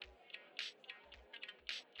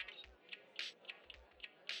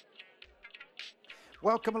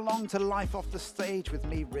Welcome along to Life Off the Stage with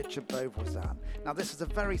me, Richard Beauvoisin. Now, this is a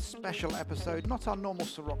very special episode, not our normal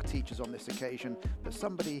Ciroc teachers on this occasion, but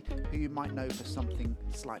somebody who you might know for something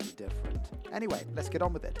slightly different. Anyway, let's get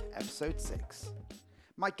on with it. Episode 6.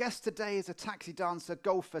 My guest today is a taxi dancer,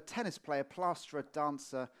 golfer, tennis player, plasterer,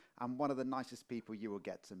 dancer, and one of the nicest people you will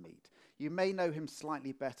get to meet. You may know him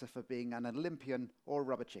slightly better for being an Olympian or a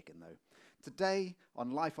rubber chicken, though. Today, on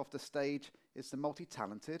Life Off the Stage, is the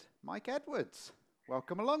multi-talented Mike Edwards.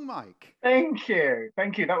 Welcome along, Mike. Thank you.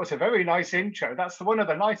 Thank you. That was a very nice intro. That's one of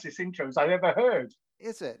the nicest intros I've ever heard.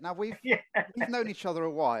 Is it? Now, we've known each other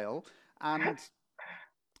a while, and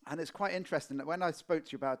it's quite interesting that when I spoke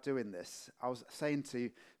to you about doing this, I was saying to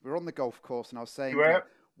you, we were on the golf course, and I was saying,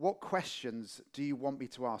 what questions do you want me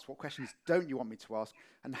to ask? What questions don't you want me to ask?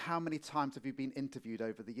 And how many times have you been interviewed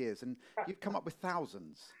over the years? And you've come up with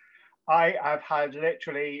thousands. I have had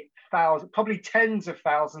literally thousands, probably tens of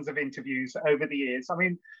thousands of interviews over the years. I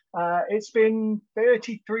mean, it's been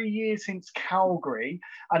 33 years since Calgary,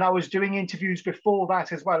 and I was doing interviews before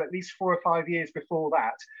that as well, at least 4 or 5 years before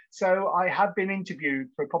that. So I have been interviewed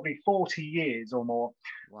for probably 40 years or more.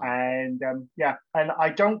 Wow. And and I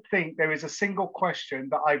don't think there is a single question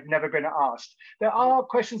that I've never been asked. There are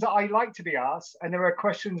questions that I like to be asked, and there are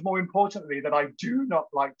questions, more importantly, that I do not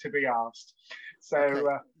like to be asked.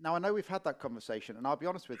 So now I know we've had that conversation, and I'll be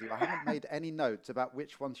honest with you, I haven't made any notes about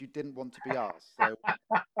which ones you didn't want to be asked. So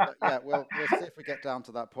we'll see if we get down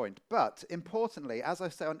to that point. But importantly, as I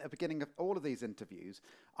say at the beginning of all of these interviews,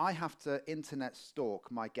 I have to internet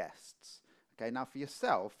stalk my guests. Okay, now for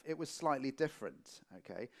yourself, it was slightly different.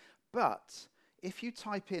 Okay, but if you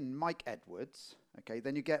type in Mike Edwards, okay,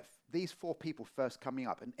 then you get these 4 people first coming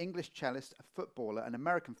up: an English cellist, a footballer, an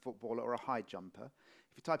American footballer, or a high jumper.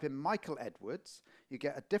 If you type in Michael Edwards, you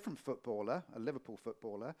get a different footballer, a Liverpool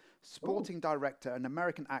footballer, sporting director, an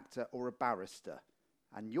American actor, or a barrister.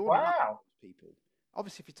 And you're not those people.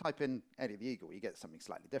 Obviously, if you type in Eddie the Eagle, you get something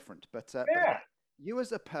slightly different. But you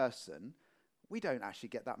as a person, we don't actually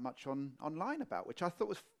get that much online about, which I thought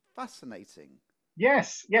was fascinating.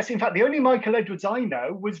 Yes. In fact, the only Michael Edwards I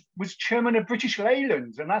know was chairman of British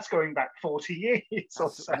Leyland, and that's going back 40 years or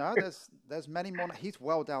so. No, there's many more. He's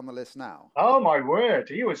well down the list now. Oh my word,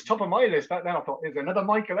 he was top of my list back then. I thought there's another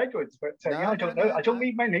Michael Edwards, but I don't know. I don't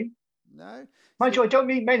meet many. No, mind you, I don't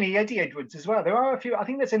meet many Eddie Edwards as well. There are a few. I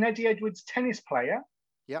think there's an Eddie Edwards tennis player.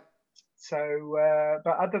 Yep. So,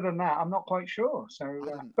 but other than that, I'm not quite sure. So,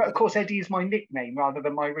 but of course, Eddie is my nickname rather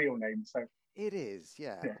than my real name. So. It is,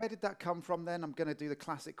 yeah. Where did that come from then? I'm going to do the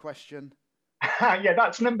classic question. Yeah,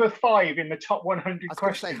 that's number 5 in the top 100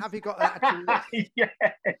 questions. Say, have you got an actual list?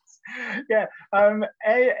 Yes. Yeah.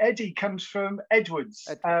 Eddie comes from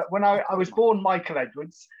Edwards. When I was born Michael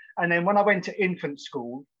Edwards, and then when I went to infant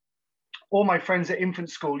school, all my friends at infant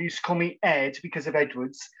school used to call me Ed because of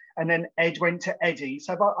Edwards. And then Ed went to Eddie.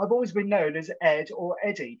 So I've always been known as Ed or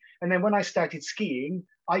Eddie. And then when I started skiing,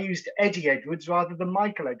 I used Eddie Edwards rather than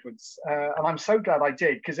Michael Edwards. And I'm so glad I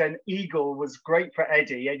did, because then Eagle was great for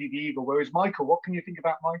Eddie the Eagle, whereas Michael, what can you think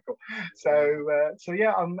about Michael? So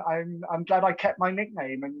yeah, I'm glad I kept my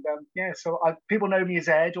nickname. And so people know me as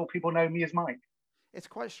Ed, or people know me as Mike. It's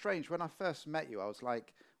quite strange. When I first met you, I was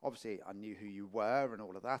like, obviously I knew who you were and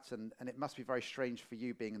all of that, and it must be very strange for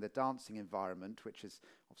you being in the dancing environment, which is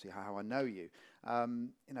obviously how I know you,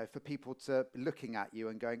 for people to be looking at you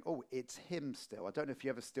and going, oh, it's him still. I don't know if you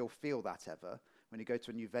ever still feel that ever when you go to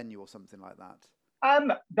a new venue or something like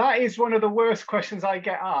that. That is one of the worst questions I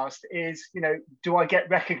get asked is, do I get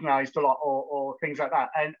recognized a lot or things like that?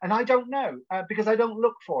 And I don't know, because I don't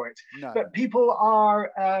look for it. No. But people are...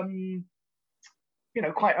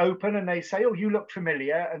 quite open, and they say, oh, you look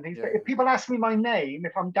familiar and things. But if people ask me my name,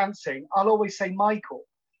 if I'm dancing, I'll always say Michael,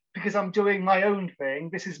 because I'm doing my own thing.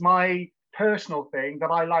 This is my personal thing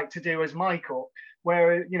that I like to do as Michael,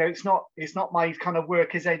 where, it's not my kind of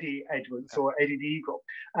work as Eddie Edwards or Eddie the Eagle.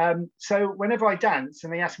 So whenever I dance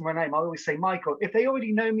and they ask me my name, I always say Michael. If they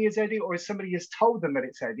already know me as Eddie, or if somebody has told them that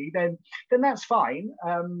it's Eddie, then that's fine.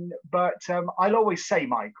 But I'll always say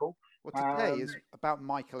Michael. Well, today is about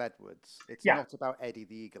Michael Edwards. It's not about Eddie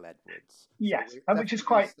the Eagle Edwards. Yes, which is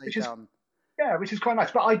quite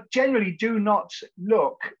nice. But I generally do not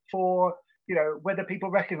look for whether people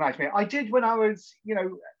recognise me. I did when I was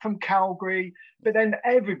from Calgary, but then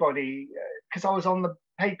everybody, because I was on the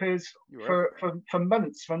papers for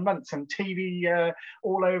months and TV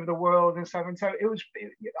all over the world and stuff, and so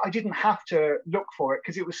I didn't have to look for it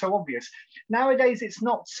because it was so obvious. Nowadays, it's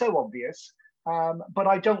not so obvious. But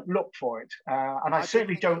I don't look for it, and I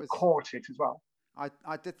certainly don't court it as well.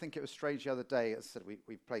 I did think it was strange the other day. As I said,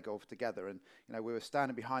 we played golf together, and we were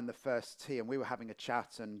standing behind the first tee, and we were having a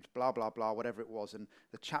chat and blah blah blah, whatever it was. And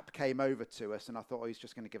the chap came over to us, and I thought, oh, he's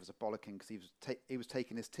just going to give us a bollocking because he was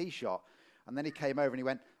taking his tee shot, and then he came over and he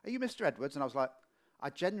went, "Are you Mr. Edwards?" And I was like,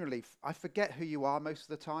 I forget who you are most of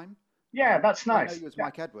the time. Yeah, that's nice. I know you as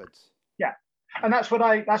Mike Edwards. Yeah, and that's what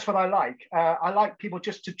I like. I like people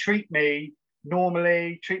just to treat me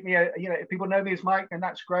normally, treat me, if people know me as Mike, then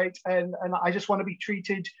that's great. And I just want to be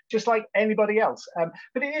treated just like anybody else.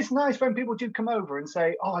 But it is nice when people do come over and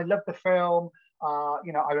say, oh, I love the film.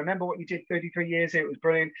 I remember what you did 33 years ago. It was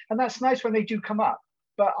brilliant. And that's nice when they do come up.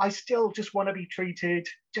 But I still just want to be treated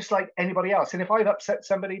just like anybody else. And if I've upset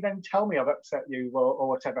somebody, then tell me I've upset you or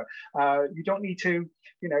whatever. You don't need to,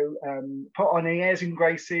 put on any airs and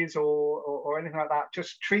graces or anything like that.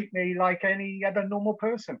 Just treat me like any other normal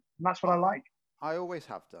person. And that's what I like. I always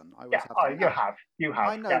have done. I always have done. You have.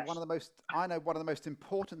 I know yes. one of the most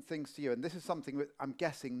important things to you, and this is something that I'm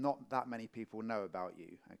guessing not that many people know about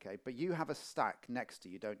you. Okay, but you have a stack next to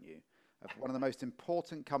you, don't you, of one of the most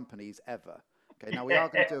important companies ever. Okay, now we are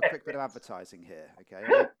going to do a quick bit of advertising here.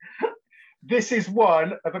 Okay. This is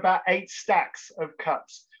one of about 8 stacks of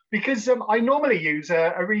cups because I normally use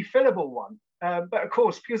a refillable one. But of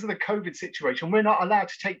course, because of the COVID situation, we're not allowed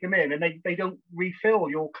to take them in and they don't refill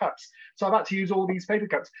your cups. So I've had to use all these paper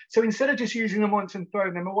cups. So instead of just using them once and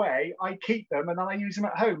throwing them away, I keep them and then I use them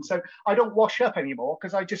at home. So I don't wash up anymore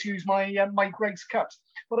because I just use my Greg's cups.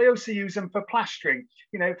 But I also use them for plastering.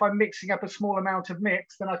 If I'm mixing up a small amount of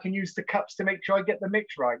mix, then I can use the cups to make sure I get the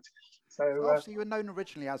mix right. So you were known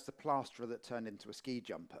originally as the plasterer that turned into a ski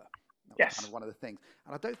jumper. That was yes. kind of one of the things.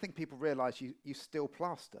 And I don't think people realise you still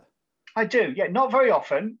plaster. I do, yeah, not very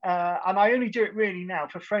often. And I only do it really now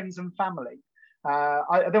for friends and family.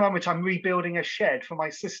 At the moment, I'm rebuilding a shed for my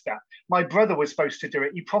sister. My brother was supposed to do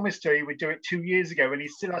it. He promised her he would do it 2 years ago, and he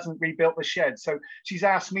still hasn't rebuilt the shed. So she's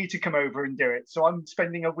asked me to come over and do it. So I'm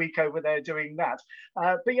spending a week over there doing that.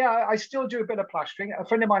 But yeah, I still do a bit of plastering. A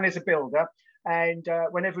friend of mine is a builder. And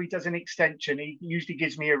whenever he does an extension, he usually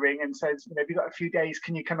gives me a ring and says, if you've got a few days,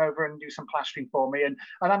 can you come over and do some plastering for me? And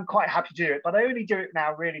I'm quite happy to do it. But I only do it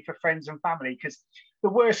now really for friends and family, because the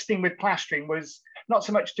worst thing with plastering was not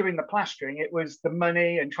so much doing the plastering, it was the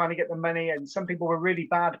money and trying to get the money. And some people were really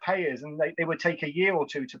bad payers and they would take a year or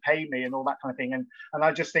two to pay me and all that kind of thing. And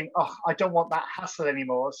I just think, oh, I don't want that hassle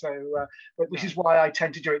anymore. So, which is why I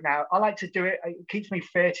tend to do it now. I like to do it. It keeps me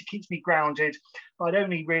fit. It keeps me grounded. But I'd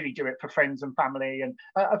only really do it for friends and family. And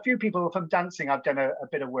a few people from dancing, I've done a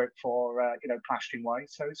bit of work for, plastering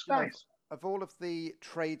wise. So it's nice. Of all of the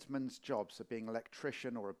tradesmen's jobs, so being an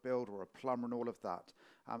electrician or a builder or a plumber and all of that,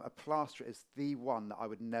 a plasterer is the one that I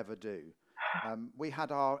would never do. We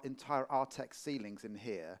had our entire Artex ceilings in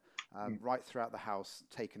here, right throughout the house,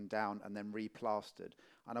 taken down and then replastered.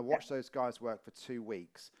 And I watched those guys work for 2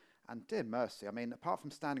 weeks. And dear mercy, I mean, apart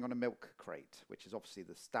from standing on a milk crate, which is obviously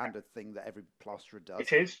the standard thing that every plasterer does.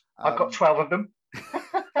 It is. I've got 12 of them.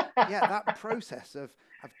 Yeah, that process of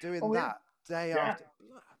doing that day after.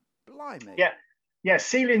 Blimey. Yeah.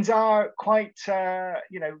 Ceilings are quite,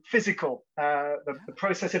 physical. The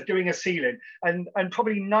process of doing a ceiling, and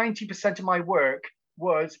probably 90% of my work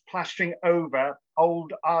was plastering over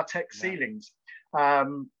old Artex ceilings,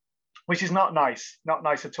 which is not nice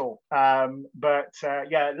at all. But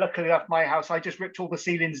luckily enough, my house, I just ripped all the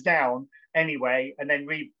ceilings down anyway, and then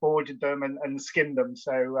reboarded them and skinned them.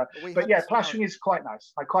 So, plastering is quite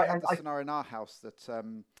nice. I had the scenario in our house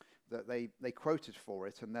that they quoted for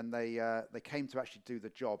it, and then they came to actually do the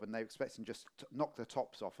job, and they were expecting just to knock the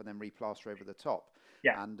tops off and then replaster over the top.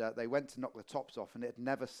 Yeah. And they went to knock the tops off, and it had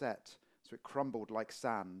never set, so it crumbled like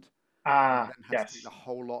sand. Ah, and then had to take the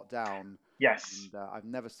whole lot down. Yes. And I've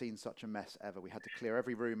never seen such a mess ever. We had to clear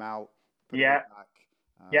every room out. Put it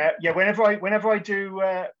back. Whenever I do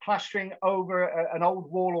plastering over an old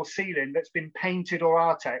wall or ceiling that's been painted or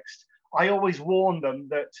artexed, I always warn them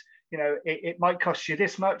that it might cost you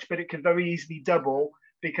this much, but it could very easily double,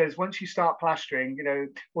 because once you start plastering,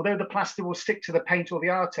 although the plaster will stick to the paint or the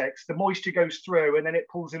Artex, the moisture goes through and then it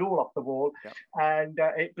pulls it all off the wall, and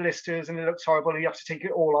it blisters and it looks horrible, and you have to take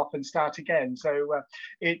it all off and start again. So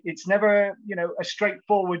it's never, a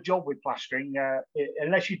straightforward job with plastering,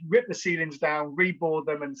 unless you rip the ceilings down, reboard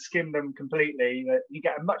them and skim them completely. You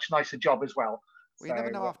get a much nicer job as well. Well, you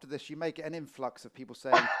never know. After this, you may get an influx of people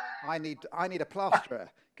saying, "I need a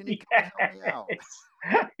plasterer. Can you help me out?"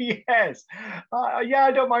 Yes.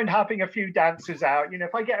 I don't mind having a few dancers out.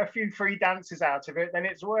 If I get a few free dances out of it, then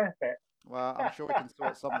it's worth it. Well, I'm sure we can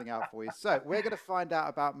sort something out for you. So we're going to find out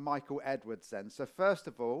about Michael Edwards then. So first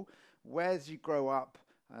of all, where did you grow up,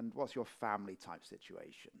 and what's your family type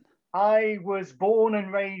situation? I was born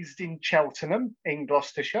and raised in Cheltenham, in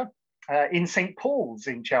Gloucestershire, in St Paul's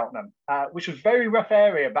in Cheltenham, which was a very rough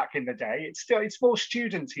area back in the day. It's more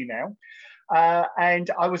studenty now. And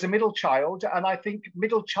I was a middle child, and I think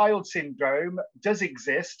middle child syndrome does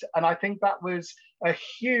exist. And I think that was a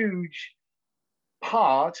huge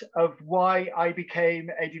part of why I became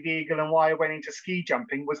Eddie the Eagle and why I went into ski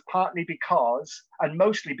jumping was partly because, and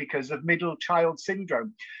mostly because of middle child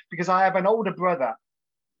syndrome, because I have an older brother.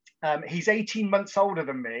 He's 18 months older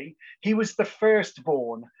than me. He was the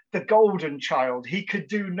firstborn, the golden child. He could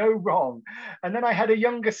do no wrong. And then I had a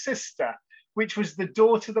younger sister, which was the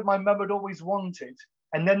daughter that my mum had always wanted.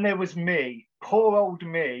 And then there was me, poor old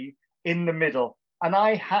me, in the middle. And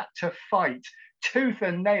I had to fight tooth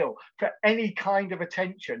and nail for any kind of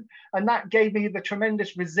attention. And that gave me the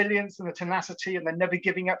tremendous resilience and the tenacity and the never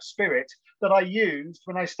giving up spirit that I used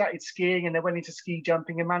when I started skiing and then went into ski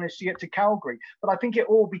jumping and managed to get to Calgary. But I think it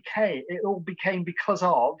all became because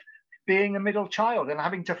of being a middle child and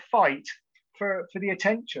having to fight for the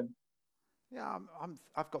attention. Yeah,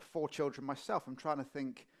 I've got 4 children myself. I'm trying to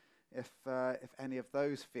think if any of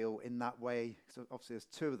those feel in that way. So obviously there's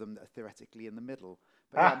 2 of them that are theoretically in the middle.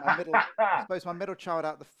 But yeah, I suppose my middle child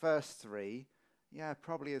out of the first 3, yeah,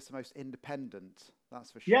 probably is the most independent.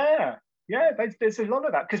 That's for sure. Yeah, there's a lot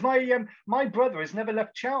of that because my brother has never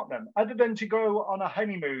left Cheltenham other than to go on a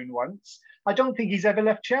honeymoon once. I don't think he's ever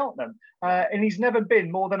left Cheltenham, and he's never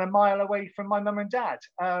been more than a mile away from my mum and dad.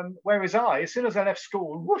 Whereas as soon as I left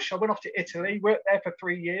school, whoosh, I went off to Italy, worked there for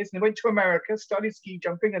 3 years, and then went to America, studied ski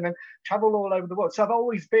jumping, and then travelled all over the world. So I've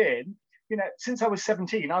always been, since I was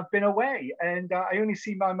 17, I've been away, and I only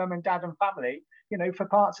see my mum and dad and family, for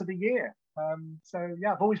parts of the year. So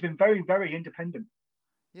yeah, I've always been very, very independent.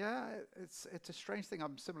 Yeah, it's a strange thing.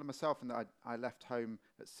 I'm similar myself in that I left home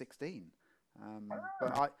at 16.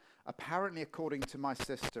 But apparently, according to my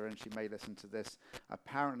sister, and she may listen to this,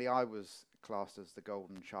 apparently I was classed as the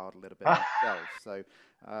golden child a little bit myself.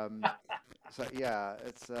 So yeah,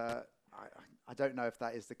 I don't know if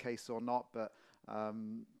that is the case or not, but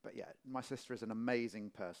yeah, my sister is an amazing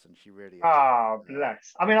person. She really is. Ah,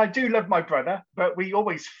 bless. I mean, I do love my brother, but we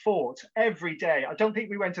always fought every day. I don't think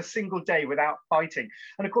we went a single day without fighting.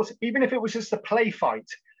 And of course, even if it was just a play fight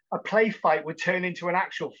would turn into an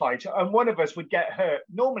actual fight, and one of us would get hurt.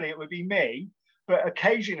 Normally, it would be me, but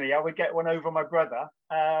occasionally I would get one over my brother.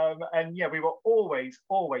 And yeah, we were always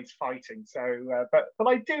fighting. So, but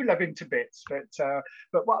I do love him to bits.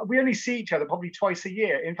 But we only see each other probably twice a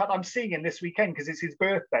year. In fact, I'm seeing him this weekend because it's his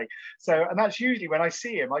birthday. So, and that's usually when I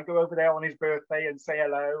see him. I go over there on his birthday and say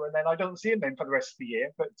hello, and then I don't see him then for the rest of the year.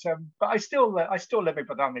 But I still love my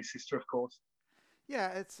brother and his sister, of course.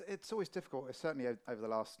 Yeah, it's always difficult. It's certainly over the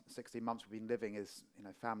last 16 months we've been living,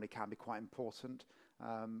 family can be quite important,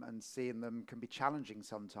 and seeing them can be challenging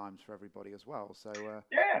sometimes for everybody as well. So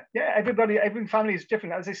every family is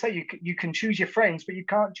different. As I say, you can choose your friends, but you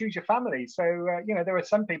can't choose your family. So there are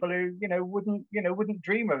some people who wouldn't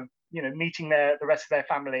dream of meeting the rest of their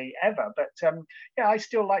family ever. But I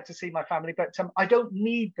still like to see my family, but I don't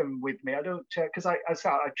need them with me. I don't because I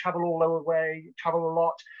travel all over the way, travel a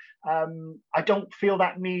lot. I don't feel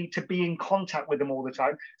that need to be in contact with them all the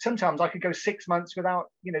time. Sometimes I could go 6 months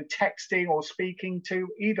without, texting or speaking to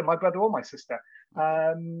either my brother or my sister.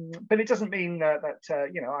 But it doesn't mean that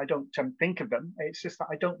I don't think of them. It's just that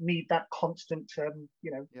I don't need that constant,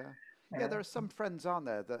 Yeah, there are some friends, aren't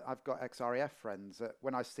there, that I've got ex-RAF friends that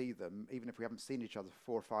when I see them, even if we haven't seen each other for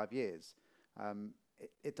 4 or 5 years,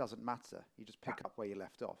 it doesn't matter. You just pick up where you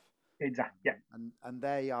left off. Exactly. Yeah. And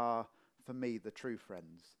they are, for me, the true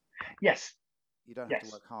friends. Yes. You don't have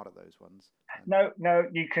to work hard at those ones. No,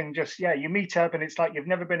 you can just you meet up and it's like you've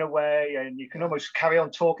never been away, and you can almost carry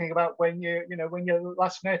on talking about when you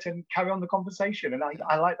last met and carry on the conversation. And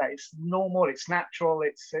I like that. It's normal, it's natural,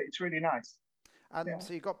 it's really nice. And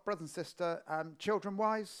so you've got brother and sister. Children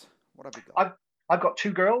wise, what have you got? I've got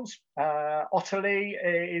 2 girls. Ottilie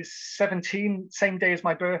is 17, same day as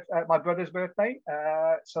my brother's birthday.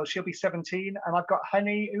 So she'll be 17, and I've got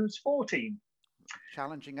Honey, who's 14.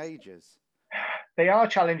 Challenging ages. They are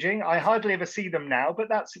challenging. I hardly ever see them now, but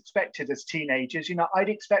that's expected as teenagers. I'd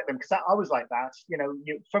expect them because I was like that.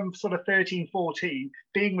 From sort of 13, 14,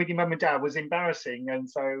 being with your mum and dad was embarrassing. And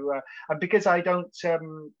so, and because I don't,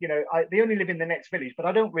 they only live in the next village, but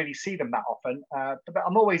I don't really see them that often. But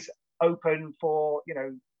I'm always open for,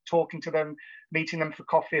 talking to them, meeting them for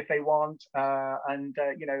coffee if they want, and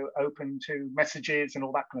open to messages and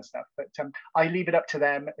all that kind of stuff. But I leave it up to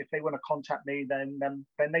them. If they want to contact me, then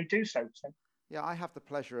they do so. Yeah, I have the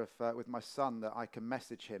pleasure of with my son that I can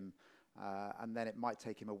message him, and then it might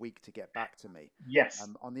take him a week to get back to me. Yes.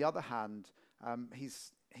 On the other hand,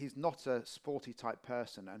 he's not a sporty type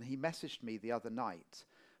person, and he messaged me the other night,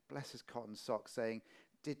 bless his cotton socks, saying,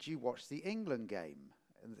 "Did you watch the England game,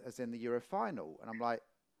 as in the Euro final?" And I'm like,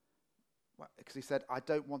 because he said, "I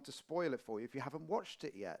don't want to spoil it for you if you haven't watched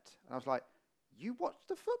it yet." And I was like, "You watched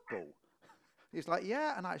the football?" He's like,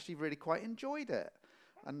 "Yeah, and I actually really quite enjoyed it."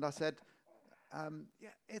 And I said,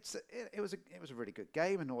 "Yeah, it was a really good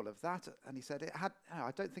game and all of that." And he said,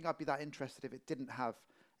 I don't think I'd be that interested if it didn't have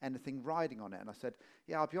anything riding on it." And I said,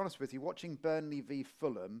 "Yeah, I'll be honest with you, watching Burnley v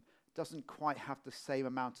Fulham doesn't quite have the same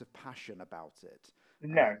amount of passion about it."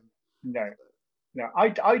 No, no. No, I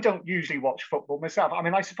don't usually watch football myself. I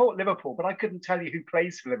mean, I support Liverpool, but I couldn't tell you who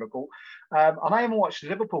plays for Liverpool. And I haven't watched a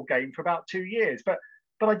Liverpool game for about 2 years. But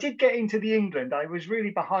I did get into the England. I was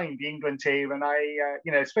really behind the England team, and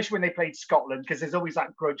especially when they played Scotland, because there's always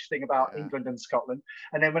that grudge thing about Yeah. England and Scotland.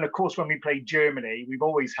 And then of course, when we played Germany, we've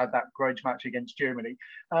always had that grudge match against Germany.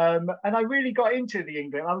 And I really got into the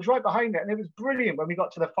England. I was right behind it, and it was brilliant when we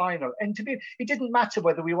got to the final. And it didn't matter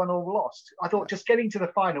whether we won or lost. I thought just getting to the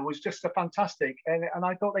final was just a fantastic, and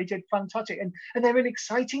I thought they did fantastic. And they're an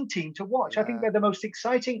exciting team to watch. I think they're the most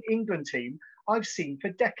exciting England team I've seen for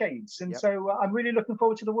decades. And so I'm really looking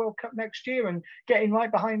forward to the World Cup next year and getting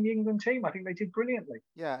right behind the England team. I think they did brilliantly.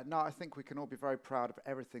 Yeah, no, I think we can all be very proud of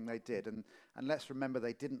everything they did. And let's remember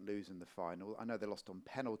they didn't lose in the final. I know they lost on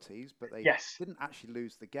penalties, but they didn't actually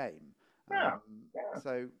lose the game.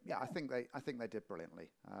 So yeah, I think they did brilliantly.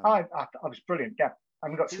 I was brilliant. Yeah,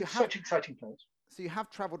 and we've got such exciting players. So you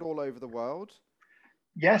have travelled all over the world.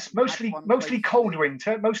 Yes, mostly cold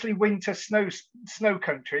winter, mostly winter snow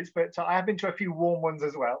countries, but I have been to a few warm ones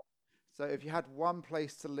as well. So if you had one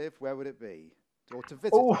place to live, where would it be? Or to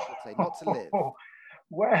visit, I should say, not to live.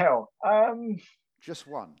 Well, just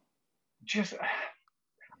one.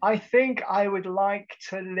 I think I would like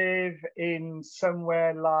to live in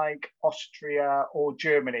somewhere like Austria or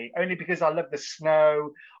Germany, only because I love the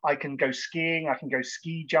snow. I can go skiing, I can go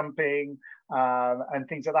ski jumping, and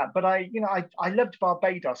things like that. But I loved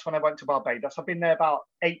Barbados when I went to Barbados. I've been there about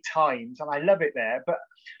 8 times, and I love it there. But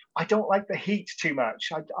I don't like the heat too much.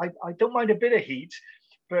 I don't mind a bit of heat,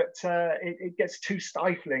 but it gets too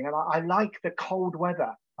stifling. And I like the cold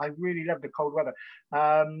weather. I really love the cold weather.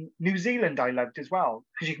 New Zealand I loved as well,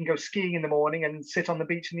 because you can go skiing in the morning and sit on the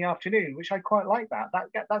beach in the afternoon, which I quite like that.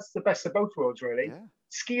 That's the best of both worlds, really. Yeah.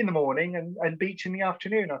 Ski in the morning and beach in the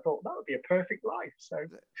afternoon. I thought that would be a perfect life. So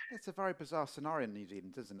it's a very bizarre scenario in New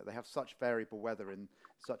Zealand, isn't it? They have such variable weather in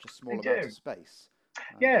such a small amount of space.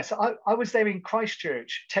 Yes, I was there in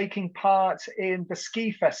Christchurch taking part in the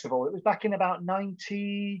ski festival. It was back in about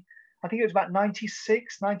 90, I think it was about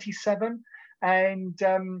 96, 97. And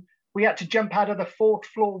we had to jump out of the 4th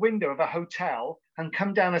floor window of a hotel and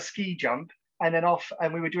come down a ski jump and then off.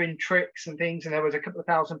 And we were doing tricks and things. And there was a couple of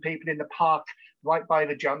thousand people in the park right by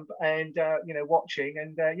the jump and, watching.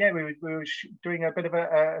 And we were doing a bit of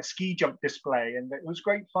a ski jump display. And it was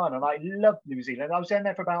great fun. And I loved New Zealand. I was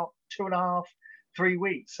there for about 2.5, 3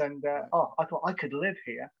 weeks. And I thought I could live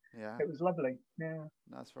here. Yeah. It was lovely. Yeah.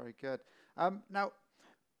 That's very good. Now,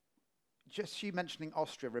 just you mentioning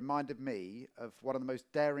Austria reminded me of one of the most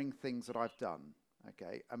daring things that I've done.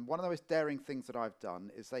 Okay, and one of the most daring things that I've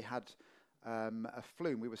done is they had a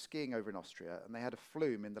flume. We were skiing over in Austria, and they had a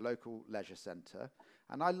flume in the local leisure centre.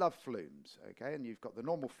 And I love flumes. Okay, and you've got the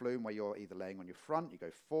normal flume where you're either laying on your front, you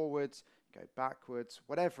go forwards, you go backwards,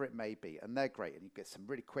 whatever it may be, and they're great. And you get some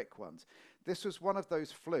really quick ones. This was one of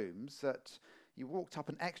those flumes that you walked up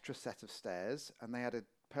an extra set of stairs, and they had a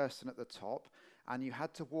person at the top. And you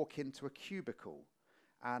had to walk into a cubicle,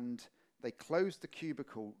 and they closed the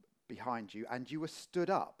cubicle behind you, and you were stood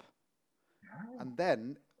up. And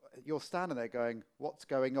then you're standing there going, "What's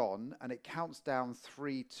going on?" And it counts down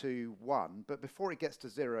 3, 2, 1. But before it gets to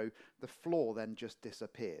 0, the floor then just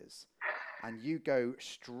disappears. And you go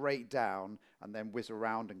straight down and then whiz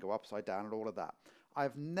around and go upside down and all of that.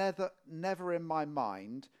 I've never in my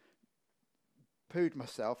mind pooed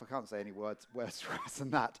myself, I can't say any words worse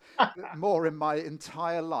than that, more in my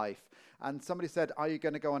entire life. And somebody said, "Are you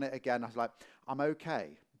going to go on it again?" I was like, "I'm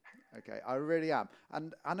okay. Okay, I really am."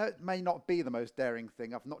 And I know it may not be the most daring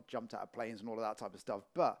thing. I've not jumped out of planes and all of that type of stuff,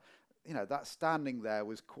 but that standing there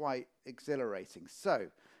was quite exhilarating.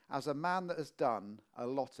 So, as a man that has done a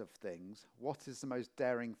lot of things, what is the most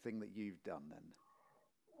daring thing that you've done then?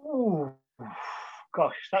 Oh,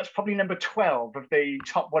 gosh, that's probably number 12 of the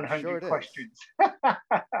top 100 questions.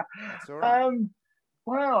 That's all right.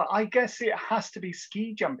 Well, I guess it has to be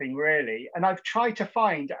ski jumping, really. And I've tried to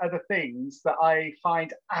find other things that I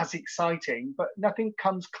find as exciting, but nothing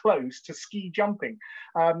comes close to ski jumping.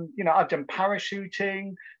 I've done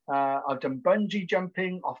parachuting, I've done bungee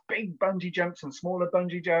jumping, off big bungee jumps and smaller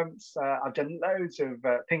bungee jumps. I've done loads of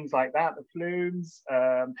things like that, the flumes,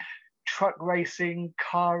 truck racing,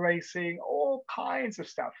 car racing, all kinds of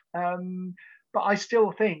stuff. But I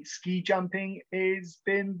still think ski jumping has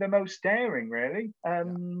been the most daring, really.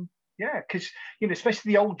 Yeah, because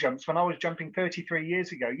especially the old jumps. When I was jumping 33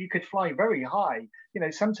 years ago, you could fly very high.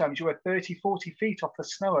 Sometimes you were 30, 40 feet off the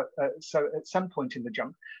snow at some point in the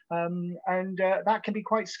jump, and that can be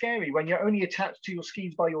quite scary when you're only attached to your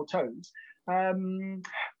skis by your toes.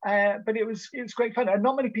 But it was great fun, and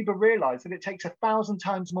not many people realise that it takes 1,000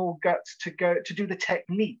 times more guts to do the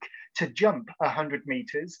technique to jump 100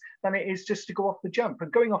 meters than it is just to go off the jump. And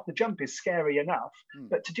going off the jump is scary enough,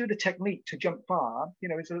 but to do the technique to jump far,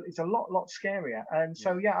 is a lot scarier. And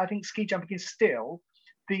so I think ski jumping is still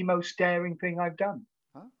the most daring thing I've done.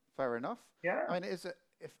 Huh? Fair enough. Yeah, I mean,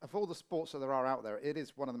 if of all the sports that there are out there, it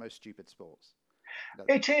is one of the most stupid sports.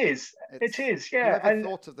 It is. Yeah. Whoever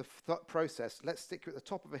thought of the process, let's stick you at the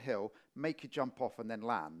top of a hill, make you jump off and then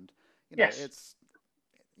land. Yes.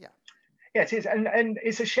 Yeah, it is. And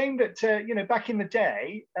it's a shame that, back in the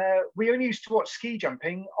day, we only used to watch ski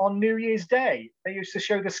jumping on New Year's Day. They used to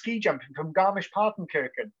show the ski jumping from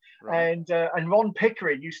Garmisch-Partenkirchen. Right. And Ron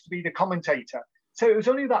Pickering used to be the commentator. So it was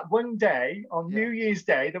only that one day on New Year's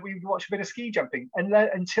Day that we would watch a bit of ski jumping, and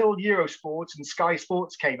until Eurosports and Sky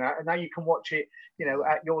Sports came out, and now you can watch it,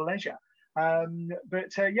 at your leisure.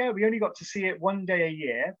 We only got to see it one day a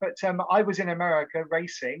year. But I was in America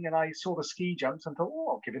racing, and I saw the ski jumps and thought, oh,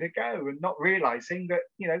 I'll give it a go, and not realizing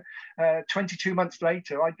that 22 months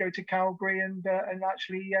later I'd go to Calgary and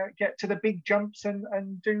actually get to the big jumps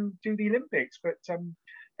and do the Olympics. But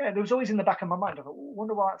there was always in the back of my mind, I thought, I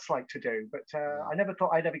wonder what that's like to do. But I never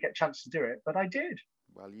thought I'd ever get a chance to do it, but I did.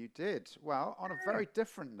 Well, you did. Well, on a very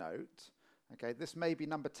different note, okay, this may be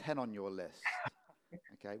number 10 on your list.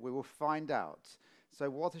 Okay, we will find out. So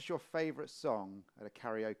what is your favourite song at a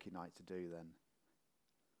karaoke night to do then?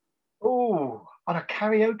 Oh, on a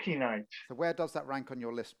karaoke night. So where does that rank on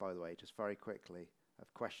your list, by the way, just very quickly,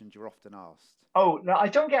 of questions you're often asked? Oh, no, I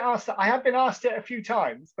don't get asked that. I have been asked it a few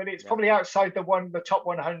times, but it's probably outside the top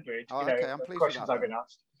 100 okay, I'm pleased questions with that, I've been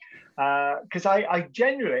asked. Because I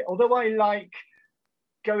generally, although I like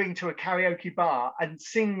going to a karaoke bar and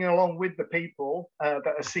singing along with the people that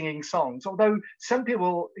are singing songs, although some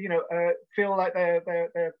people feel like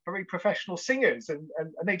they're very professional singers and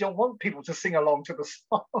they don't want people to sing along to the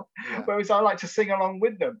song, whereas I like to sing along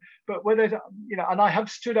with them. But whether and I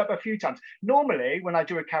have stood up a few times. Normally when I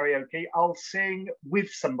do a karaoke, I'll sing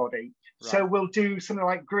with somebody. Right. So we'll do something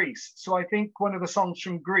like Grease. So I think one of the songs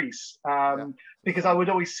from Grease, because I would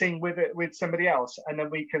always sing with somebody else, and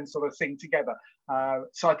then we can sort of sing together.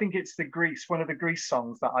 So I think it's one of the Grease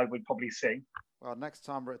songs that I would probably sing. Well, next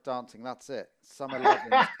time we're at dancing, that's it. Summer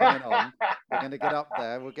Loving's coming on. We're going to get up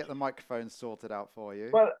there. We'll get the microphone sorted out for you.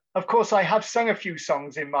 Well, of course, I have sung a few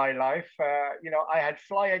songs in my life. I had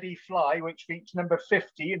Fly Eddie Fly, which reached number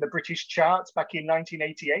 50 in the British charts back in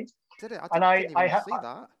 1988. Did it? I didn't even see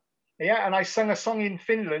that. Yeah, and I sung a song in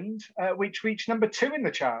Finland, which reached number 2 in the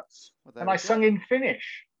charts. Well, and I sung in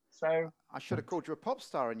Finnish. So I should have called you a pop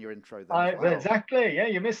star in your intro then. Well. Exactly. Yeah,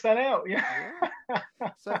 you missed that out. Yeah.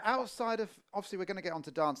 So outside of, obviously we're going to get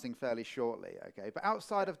onto dancing fairly shortly, okay? But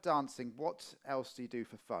outside of dancing, what else do you do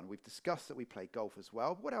for fun? We've discussed that we play golf as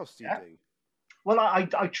well. What else do you do? Well, I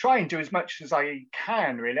try and do as much as I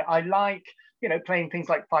can, really. I like, playing things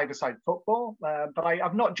like five-a-side football, but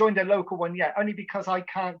I've not joined a local one yet, only because I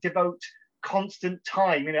can't devote constant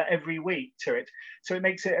time, every week to it. So it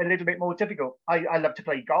makes it a little bit more difficult. I love to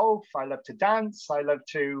play golf. I love to dance. I love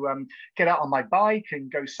to get out on my bike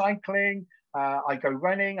and go cycling. I go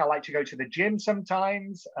running. I like to go to the gym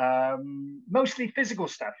sometimes, mostly physical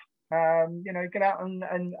stuff. Get out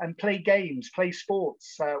and play games, play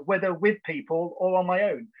sports, whether with people or on my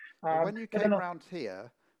own. Well, when you came around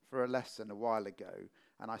here for a lesson a while ago,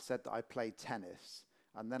 and I said that I played tennis,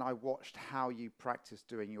 and then I watched how you practiced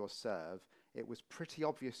doing your serve, it was pretty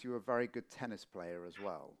obvious you were a very good tennis player as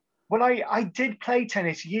well. Well, I did play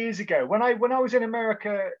tennis years ago. When I was in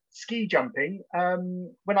America ski jumping,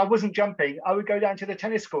 when I wasn't jumping, I would go down to the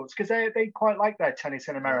tennis courts because they quite like their tennis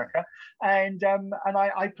in America. And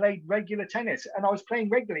I played regular tennis, and I was playing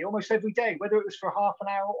regularly almost every day, whether it was for half an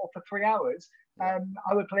hour or for 3 hours.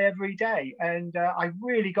 I would play every day, and I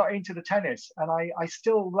really got into the tennis, and I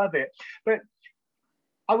still love it. But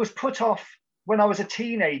I was put off when I was a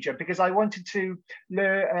teenager, because I wanted to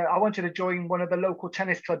learn. I wanted to join one of the local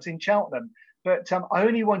tennis clubs in Cheltenham, but I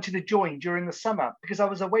only wanted to join during the summer because I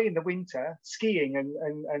was away in the winter skiing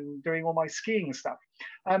and doing all my skiing stuff.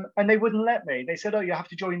 And they wouldn't let me. They said, "Oh, you have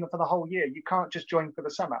to join them for the whole year. You can't just join for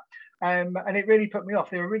the summer." And it really put me off.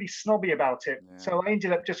 They were really snobby about it. Yeah. So I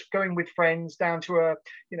ended up just going with friends down to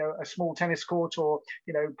a small tennis court, or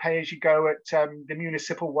pay as you go at the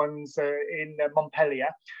municipal ones in Montpellier.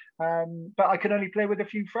 But I could only play with a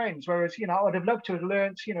few friends, whereas I'd have loved to have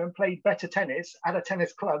learnt and played better tennis at a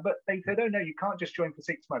tennis club, but they said, "Oh no, you can't just join for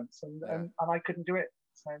 6 months," and I couldn't do it.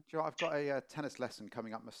 So. You know, I've got a tennis lesson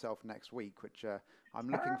coming up myself next week, which I'm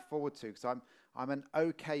looking forward to, because I'm an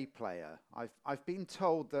okay player. I've been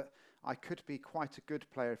told that I could be quite a good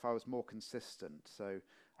player if I was more consistent. So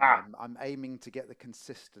I'm aiming to get the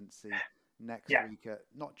consistency next week,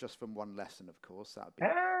 not just from one lesson, of course. That'd be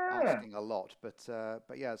asking a lot, but yeah,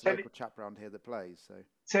 there's a local chap around here that plays.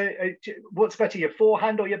 So what's better, your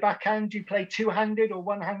forehand or your backhand? Do you play two-handed or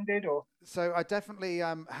one-handed, or? So I definitely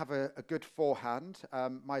have a good forehand.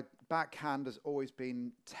 My backhand has always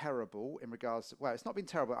been terrible in regards to, well, it's not been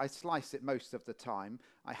terrible. I slice it most of the time.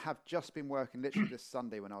 I have just been working literally this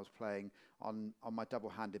Sunday when I was playing on my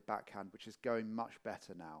double-handed backhand, which is going much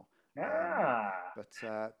better now.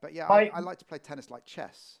 But yeah, I like to play tennis like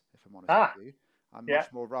chess, if I'm honest with you. I'm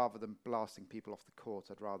much more, rather than blasting people off the court,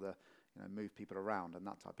 I'd rather move people around and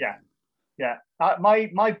that type of thing. Yeah,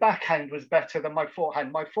 my backhand was better than my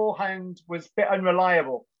forehand. My forehand was a bit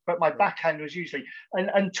unreliable, but my backhand was usually,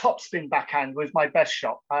 and topspin backhand was my best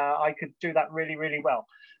shot. I could do that really, really well.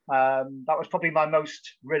 That was probably my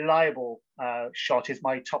most reliable shot, is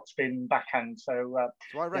my topspin backhand. So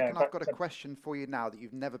I reckon I've got a question for you now that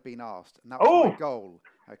you've never been asked, and that was my goal.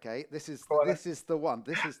 Okay, this is the one.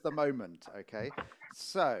 This is the moment. Okay,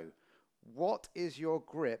 so what is your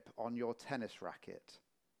grip on your tennis racket?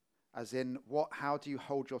 As in, how do you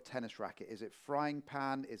hold your tennis racket? Is it frying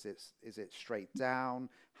pan? Is it straight down?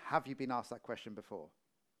 Have you been asked that question before?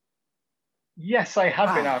 Yes, I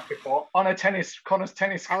have been asked before on a tennis court,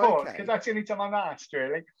 because that's the only time I'm asked,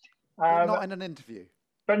 really. But not in an interview.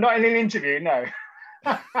 But not in an interview, no.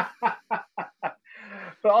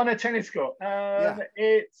 But on a tennis court,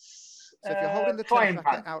 it's so if you're holding the tennis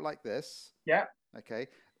racket out like this, okay.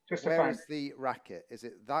 Just where is the racket? Is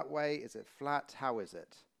it that way? Is it flat? How is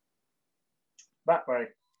it? That way.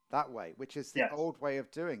 That way, which is the old way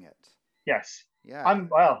of doing it. Yes. Yeah.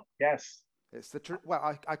 Yes. It's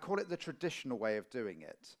I call it the traditional way of doing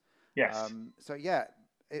it. Yes. So yeah,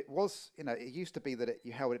 it was. It used to be that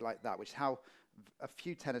you held it like that, which is how a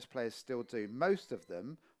few tennis players still do. Most of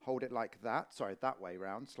them hold it like that. Sorry, that way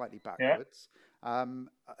round, slightly backwards. Yeah.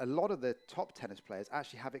 A lot of the top tennis players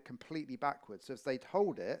actually have it completely backwards. So if they'd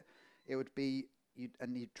hold it, it would be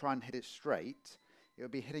and you'd try and hit it straight. It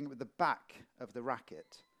would be hitting it with the back of the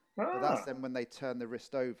racket. But that's then when they turn the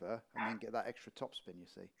wrist over and then get that extra topspin, you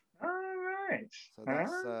see. All right. So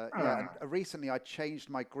that's, yeah. And recently I changed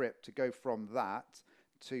my grip to go from that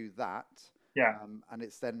to that. Yeah. And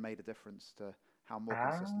it's then made a difference to how more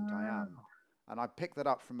consistent I am. And I picked that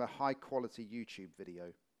up from a high quality YouTube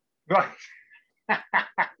video. Right.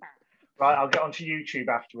 Right, I'll get onto YouTube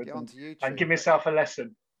afterwards and give myself a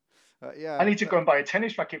lesson. Yeah, I need to go and buy a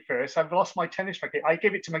tennis racket first. I've lost my tennis racket. I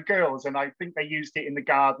gave it to my girls, and I think they used it in the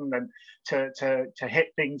garden and to hit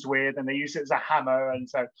things with, and they use it as a hammer. And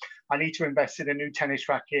so I need to invest in a new tennis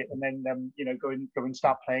racket, and then go and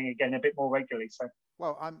start playing again a bit more regularly. So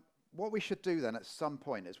what we should do then at some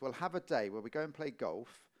point is we'll have a day where we go and play golf.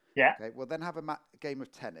 Yeah. Okay. We'll then have a game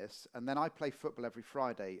of tennis, and then I play football every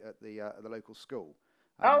Friday at the local school,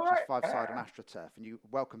 which is 5-side on AstroTurf, and you're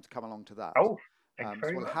welcome to come along to that. Oh.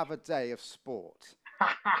 So we'll have a day of sport.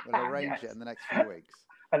 We'll arrange it in the next few weeks.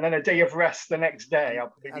 And then a day of rest the next day. I'll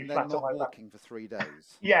probably be flat on my walking for 3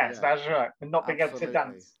 days. Yes, that's right. And not being able to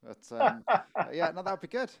dance. But yeah, no, that'd be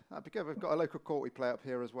good. That'd be good. We've got a local court we play up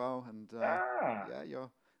here as well. And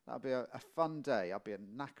that'd be a fun day. That'd be a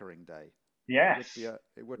knackering day. Yes.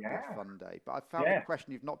 It would be a fun day. But I found a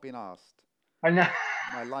question you've not been asked. I know.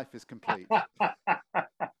 My life is complete.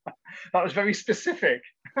 That was very specific.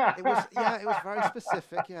 It was very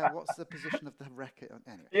specific. Yeah, what's the position of the racket?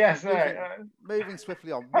 Anyway. Yes. Moving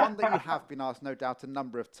swiftly on. One that you have been asked, no doubt, a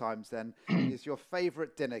number of times. Then is your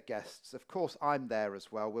favourite dinner guests. Of course, I'm there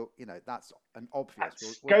as well. That's an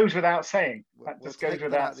obvious. Goes without saying. That just goes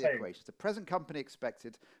without saying. The equation. The present company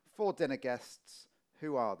expected 4 dinner guests.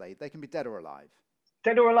 Who are they? They can be dead or alive.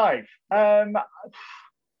 Dead or alive.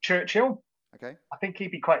 Churchill. Okay. I think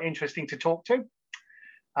he'd be quite interesting to talk to.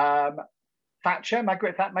 Thatcher,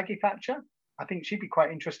 Maggie Thatcher. I think she'd be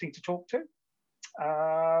quite interesting to talk to.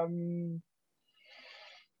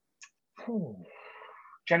 Ooh.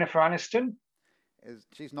 Jennifer Aniston.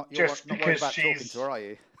 She's not. You're Just not worried because about talking to her, are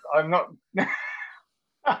you? I'm not.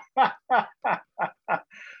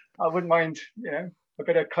 I wouldn't mind, a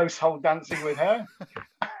bit of close hold dancing with her.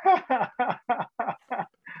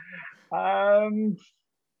 And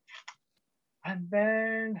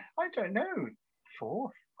then I don't know,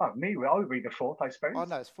 fourth. Oh, me, I would be the fourth, I suppose. Oh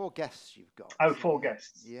no, it's 4 guests you've got. Oh, 4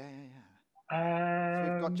 guests. Yeah.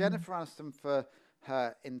 So we've got Jennifer Aniston for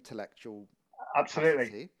her intellectual absolutely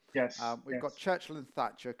capacity. Yes. We've got Churchill and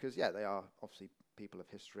Thatcher because they are obviously people of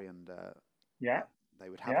history and they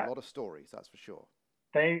would have a lot of stories, that's for sure.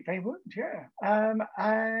 They would, yeah. And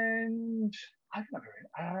I've never.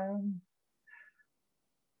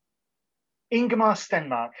 Ingemar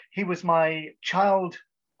Stenmark. He was my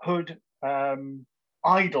childhood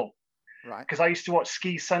idol. Right. Because I used to watch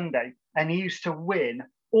Ski Sunday, and he used to win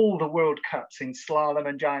all the World Cups in slalom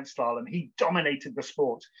and giant slalom. He dominated the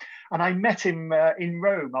sport. And I met him in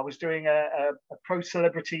Rome. I was doing a pro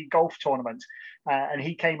celebrity golf tournament, and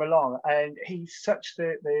he came along. And he's such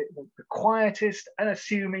the quietest,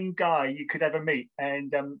 unassuming guy you could ever meet.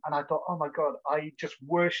 And I thought, oh my God, I just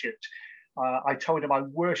worshipped. I told him I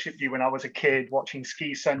worshipped you when I was a kid, watching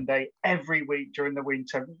Ski Sunday every week during the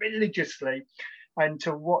winter religiously. And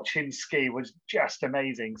to watch him ski was just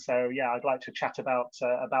amazing. So yeah, I'd like to chat about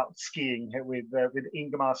skiing with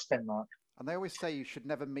Ingemar Stenmark. And they always say you should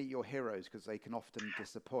never meet your heroes because they can often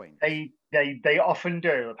disappoint. They often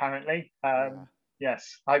do, apparently.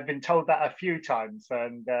 Yes, I've been told that a few times,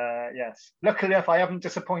 and yes, luckily enough, I haven't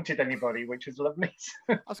disappointed anybody, which is lovely.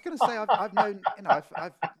 I was going to say I've known,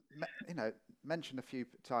 I've mentioned a few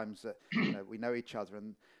times that we know each other,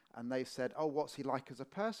 and they said, "Oh, what's he like as a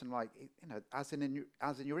person?" Like, as in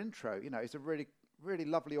your intro, he's a really, really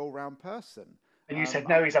lovely all-round person. And you said,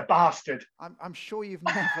 "No, he's a bastard." I'm sure you've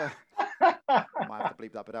never. I might have to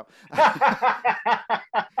bleep that bit out.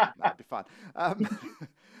 That'd be fine.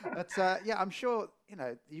 But I'm sure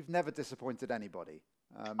you've never disappointed anybody.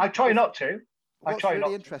 I try not to. What's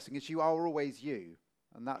really interesting is you are always you,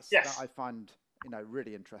 and that I find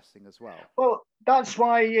really interesting as well. Well, that's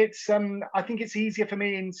why it's I think it's easier for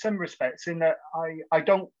me in some respects in that I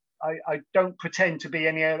don't pretend to be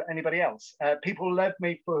anybody else. People loved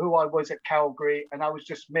me for who I was at Calgary, and I was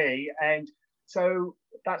just me, and so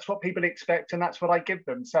that's what people expect, and that's what I give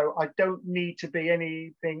them. So I don't need to be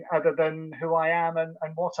anything other than who I am and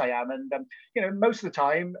what I am. And most of the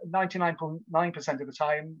time, 99.9% of the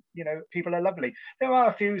time, people are lovely. There are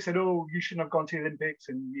a few who said, "Oh, you shouldn't have gone to the Olympics,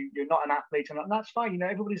 and you're not an athlete," and that's fine.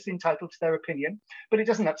 Everybody's entitled to their opinion, but it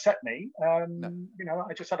doesn't upset me. No.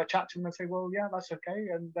 I just have a chat to them and say, "Well, yeah, that's okay,"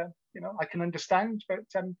 and I can understand, but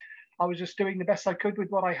I was just doing the best I could with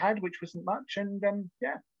what I had, which wasn't much, and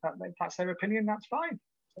that's their opinion. That's fine.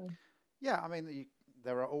 So. Yeah, I mean,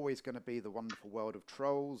 there are always going to be the wonderful world of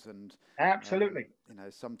trolls, and absolutely,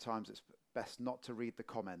 sometimes it's best not to read the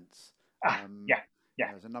comments. Yeah.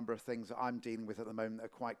 There's a number of things that I'm dealing with at the moment that are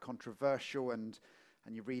quite controversial, and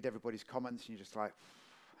you read everybody's comments, and you're just like,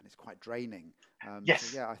 and it's quite draining. Yes.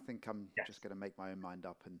 So I think I'm just going to make my own mind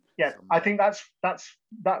up. And I think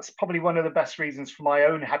that's probably one of the best reasons for my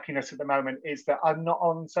own happiness at the moment is that I'm not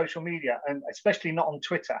on social media, and especially not on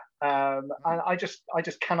Twitter. And I just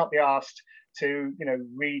cannot be asked to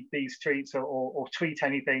read these tweets or tweet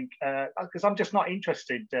anything because I'm just not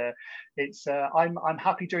interested. I'm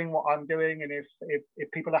happy doing what I'm doing, and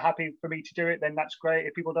if people are happy for me to do it, then that's great.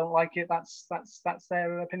 If people don't like it, that's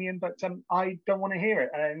their opinion. But I don't want to hear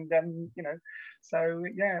it, and so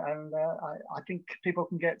yeah, and I think people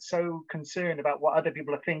can get so concerned about what other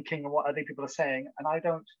people are thinking and what other people are saying, and I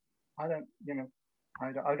don't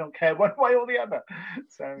care one way or the other.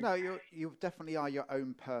 So no, you definitely are your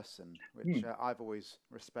own person, which I've always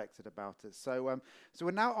respected about it. So so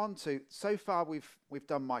we're now on to, so far we've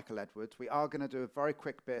done Michael Edwards. We are going to do a very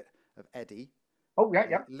quick bit of Eddie. Oh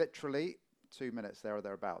yeah. Literally 2 minutes there or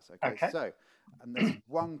thereabouts. Okay. So, and there's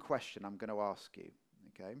one question I'm going to ask you.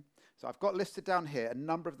 Okay. So I've got listed down here a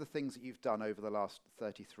number of the things that you've done over the last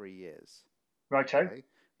 33 years. Righto. Okay?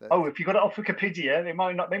 If you got it off Wikipedia, they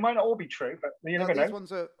might not all be true, but you never know. These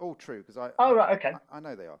ones are all true because right, okay. I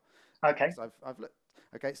know they are. Okay. So I've looked.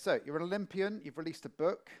 Okay, so you're an Olympian. You've released a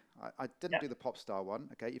book. I didn't do the pop star one.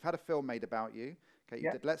 Okay, you've had a film made about you. Okay,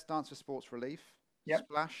 you did Let's Dance for Sports Relief,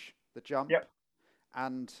 Splash, The Jump,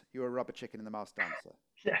 and you were a rubber chicken in The Masked Dancer.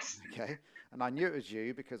 Yes. Okay, and I knew it was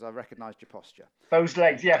you because I recognised your posture. Those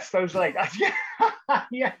legs, yes, those legs.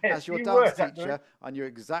 Yes. As your dance teacher, I knew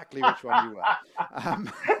exactly which one you were.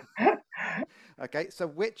 Okay, so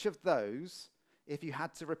which of those, if you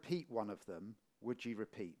had to repeat one of them, would you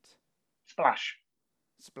repeat? Splash.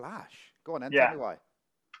 Splash. Go on then, tell me why.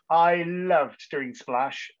 I loved doing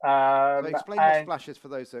Splash. So explain what Splash is for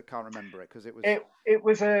those that can't remember it, because it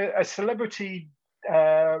was a celebrity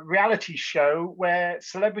reality show where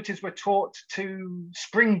celebrities were taught to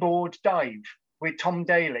springboard dive with Tom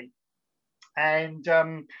Daly, and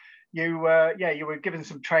you were given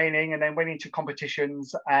some training and then went into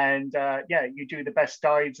competitions, and you do the best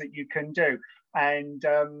dives that you can do, and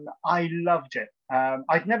I loved it.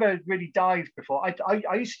 I'd never really dived before.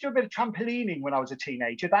 I used to do a bit of trampolining when I was a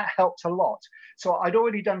teenager. That helped a lot. So I'd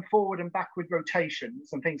already done forward and backward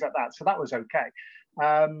rotations and things like that. So that was okay.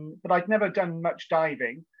 But I'd never done much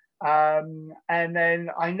diving. And then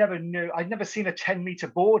I'd never seen a 10-meter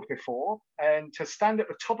board before. And to stand at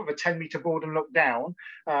the top of a 10-meter board and look down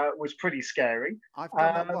was pretty scary. I've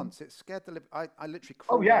done that once. It scared I literally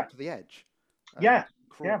crawled up to the edge.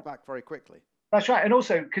 Crawled back very quickly. That's right. And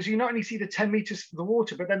also, because you not only see the 10 meters to the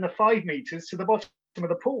water, but then the 5 meters to the bottom of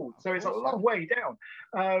the pool. So it's a long way down.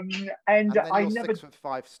 And I never.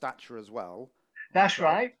 6'5" stature as well. That's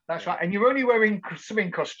right. That's right. And you're only wearing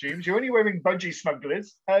swimming costumes. You're only wearing budgie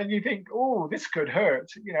smugglers, and you think, "Oh, this could hurt."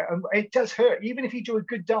 You know, and it does hurt. Even if you do a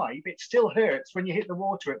good dive, it still hurts when you hit the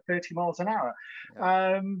water at 30 miles an hour.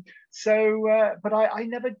 Yeah. But I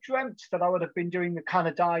never dreamt that I would have been doing the kind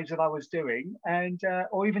of dives that I was doing, and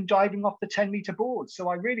or even diving off the 10-meter board. So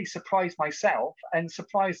I really surprised myself and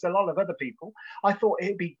surprised a lot of other people. I thought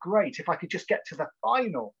it'd be great if I could just get to the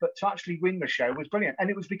final, but to actually win the show was brilliant. And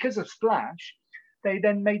it was because of Splash. They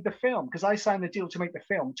then made the film, because I signed the deal to make the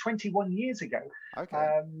film 21 years ago.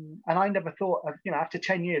 Okay. And I never thought of, after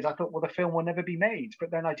 10 years, I thought, well, the film will never be made.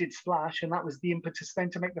 But then I did Splash, and that was the impetus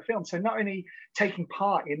then to make the film. So not only taking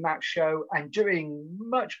part in that show and doing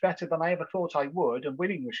much better than I ever thought I would and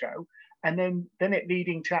winning the show, and then it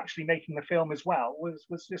leading to actually making the film as well was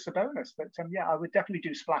just a bonus. But I would definitely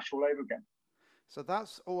do Splash all over again. So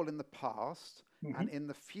that's all in the past. And in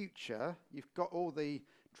the future, you've got all the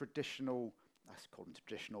traditional, I call them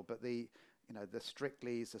traditional, but the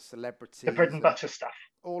Strictlys, the celebrities, the bread and butter stuff,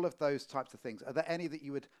 all of those types of things. Are there any that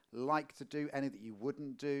you would like to do, any that you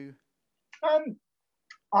wouldn't do?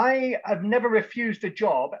 I have never refused a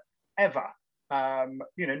job ever.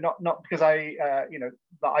 Not because that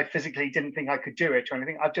I physically didn't think I could do it or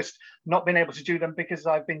anything. I've just not been able to do them because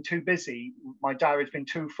I've been too busy. My diary's been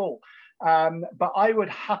too full. But I would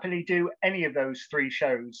happily do any of those 3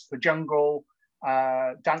 shows: The Jungle,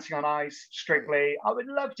 Dancing on Ice, Strictly. I would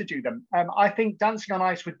love to do them. I think Dancing on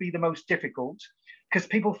Ice would be the most difficult, because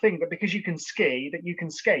people think that because you can ski that you can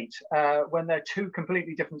skate, when they're 2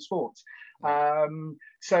 completely different sports.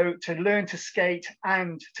 So to learn to skate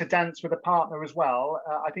and to dance with a partner as well,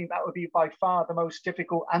 I think that would be by far the most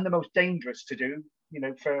difficult and the most dangerous to do,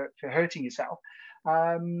 for hurting yourself.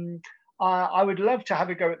 I would love to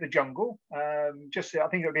have a go at The Jungle. I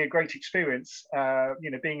think it would be a great experience,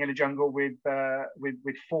 being in a jungle with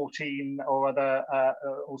 14 or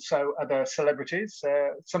other celebrities,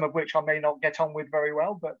 some of which I may not get on with very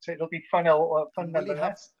well, but it'll be fun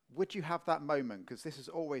nonetheless. Would you have that moment? Because this is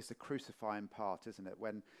always the crucifying part, isn't it?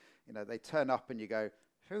 When they turn up and you go,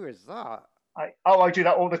 "Who is that?" I do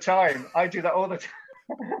that all the time.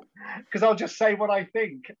 Because I'll just say what I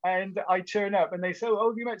think, and I turn up and they say,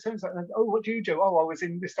 "Oh, you met so-and-so," and "Oh, what do you do?" "Oh, I was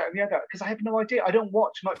in this, that, and the other," because I have no idea. I don't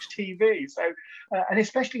watch much TV, so and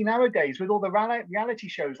especially nowadays with all the reality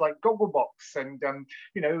shows like Gogglebox and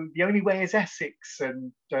The Only Way Is Essex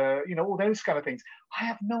and all those kind of things. I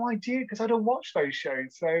have no idea because I don't watch those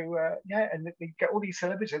shows. So and they get all these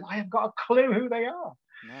celebrities, and I haven't got a clue who they are.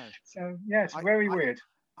 No. So it's very weird.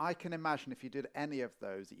 I can imagine if you did any of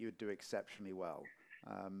those that you would do exceptionally well.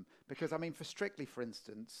 Because for Strictly, for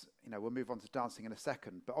instance, we'll move on to dancing in a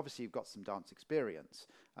second, but obviously you've got some dance experience,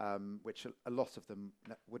 which a lot of them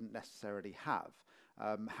wouldn't necessarily have.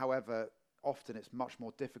 However, often it's much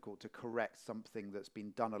more difficult to correct something that's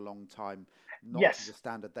been done a long time, not to the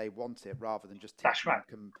standard they want it, rather than just teaching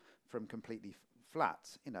them from completely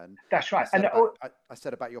flat. And that's right. I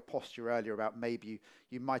said about your posture earlier, about maybe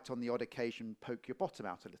you might on the odd occasion poke your bottom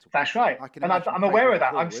out a little bit. That's right. I'm aware of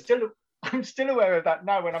that. I'm still aware of that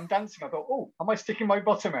now when I'm dancing. I thought, "Oh, am I sticking my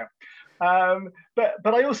bottom out?"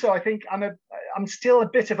 But I think I'm still a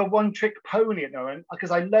bit of a one-trick pony at the moment,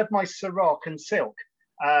 because I love my Ciroc and silk,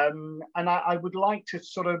 and I would like to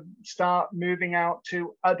sort of start moving out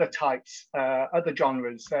to other types, other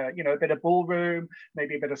genres. A bit of ballroom,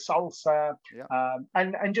 maybe a bit of salsa,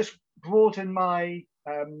 and just broaden my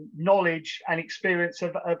knowledge and experience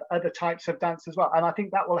of other types of dance as well. And I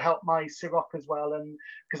think that will help my Ciroc as well, and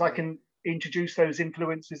because I can introduce those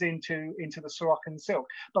influences into the Ciroc and silk.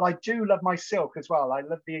 But I do love my silk as well. I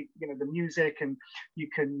love the the music, and you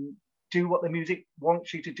can do what the music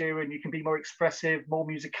wants you to do, and you can be more expressive, more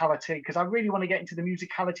musicality. Because I really want to get into the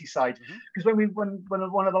musicality side. Because when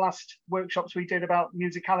one of the last workshops we did about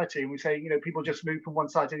musicality, and we say, you know, people just move from one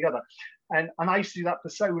side to the other, and I used to do that for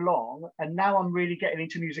so long, and now I'm really getting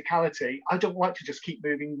into musicality. I don't like to just keep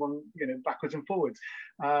moving one, you know, backwards and forwards.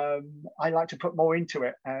 I like to put more into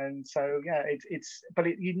it, and so yeah,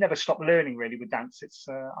 you never stop learning really with dance.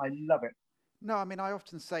 I love it. No, I mean, I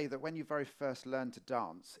often say that when you very first learn to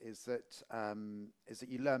dance is that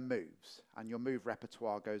you learn moves and your move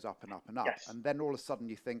repertoire goes up and up and up. Yes. And then all of a sudden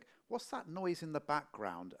you think, what's that noise in the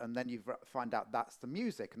background? And then you find out that's the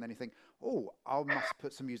music. And then you think, oh, I must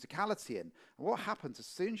put some musicality in. And what happens as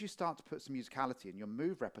soon as you start to put some musicality in, your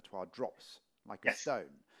move repertoire drops like a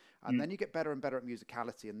stone. And then you get better and better at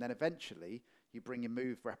musicality. And then eventually you bring your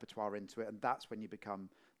move repertoire into it. And that's when you become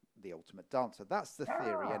the ultimate dancer. That's the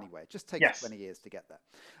theory anyway. It just takes 20 years to get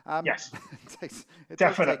there. Yes. It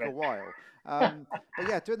does take a while. But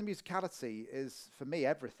yeah, doing the musicality is, for me,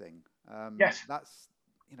 everything. Yes. That's,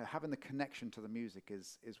 you know, having the connection to the music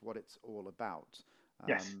is what it's all about.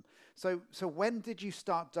 Yes. So when did you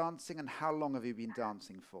start dancing, and how long have you been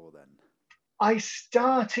dancing for then? I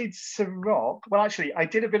started Ciroc. Well, actually, I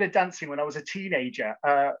did a bit of dancing when I was a teenager.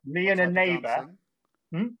 Me and a neighbor.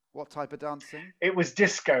 What type of dancing? It was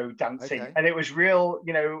disco dancing, and it was real,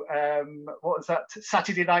 you know, what was that?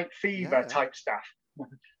 Saturday Night Fever type stuff.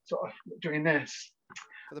 Sort of doing this.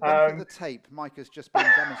 For the benefit of the tape, Mike has just been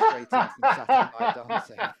demonstrating some Saturday night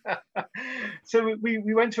dancing. So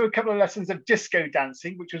we went to a couple of lessons of disco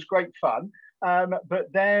dancing, which was great fun.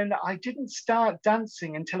 But then I didn't start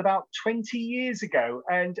dancing until about 20 years ago.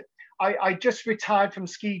 And I just retired from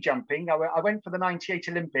ski jumping. I went for the 98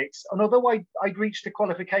 Olympics. And although I'd reached the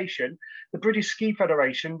qualification, the British Ski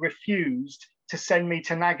Federation refused to send me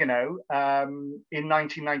to Nagano in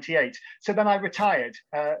 1998. So then I retired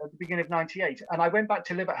at the beginning of 98. And I went back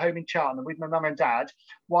to live at home in Cheltenham with my mum and dad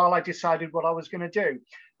while I decided what I was going to do.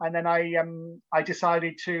 And then I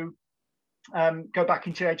decided to go back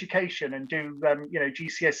into education and do you know,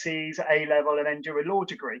 GCSEs, A level, and then do a law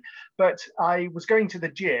degree. But I was going to the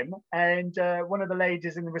gym, and one of the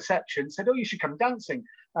ladies in the reception said, "Oh, you should come dancing."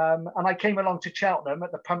 And I came along to Cheltenham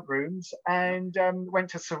at the pump rooms and went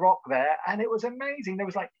to Ciroc there, and it was amazing. There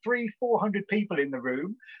was like 300-400 people in the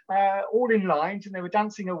room, all in lines, and they were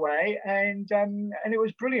dancing away, and it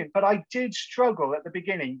was brilliant. But I did struggle at the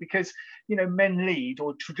beginning because, you know, men lead,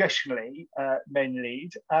 or traditionally men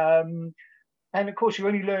lead. And of course, you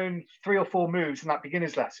only learn 3 or 4 moves in that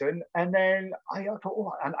beginner's lesson. And then I thought,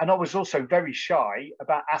 oh, and I was also very shy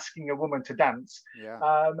about asking a woman to dance.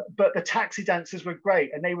 But the taxi dancers were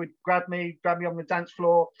great, and they would grab me on the dance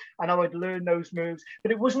floor, and I would learn those moves.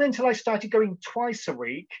 But it wasn't until I started going twice a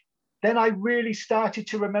week, then I really started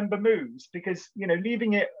to remember moves, because, you know,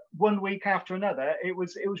 leaving it one week after another, it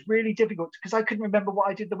was really difficult because I couldn't remember what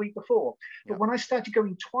I did the week before. But when I started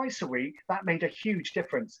going twice a week, that made a huge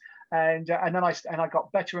difference. And then I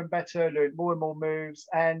got better and better, learned more and more moves,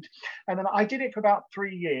 and then I did it for about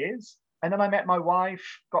 3 years, and then I met my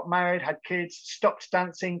wife, got married, had kids, stopped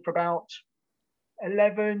dancing for about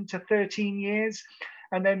 11 to 13 years.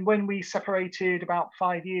 And then when we separated about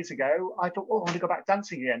 5 years ago, I thought, oh, I want to go back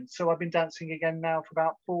dancing again. So I've been dancing again now for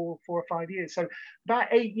about 4 or 5 years. So about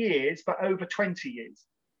 8 years, but over 20 years.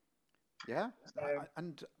 Yeah,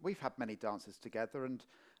 and we've had many dances together, and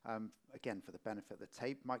again, for the benefit of the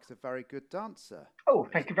tape, Mike's a very good dancer. Oh,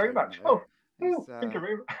 thank you very much. Oh, thank you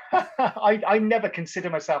very much. I never consider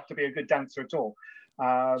myself to be a good dancer at all.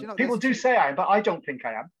 People do say I am, but I don't think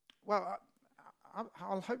I am. Well,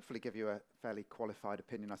 I'll hopefully give you a fairly qualified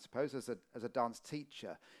opinion, I suppose, as a dance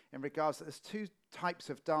teacher, in regards to there's 2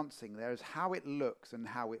 types of dancing. There's how it looks and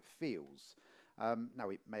how it feels. Now,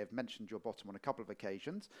 we may have mentioned your bottom on a couple of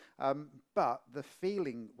occasions, but the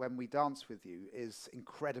feeling when we dance with you is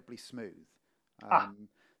incredibly smooth.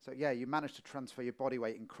 So yeah, you manage to transfer your body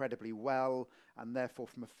weight incredibly well, and therefore,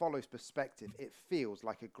 from a follower's perspective, it feels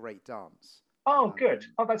like a great dance. Oh, good.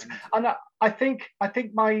 Oh, that's. And I think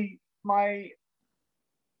my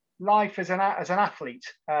life as an athlete,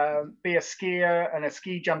 be a skier and a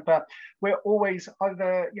ski jumper, we're always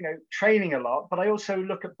either, you know, training a lot, but I also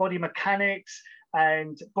look at body mechanics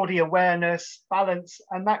and body awareness, balance,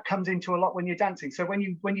 and that comes into a lot when you're dancing. So when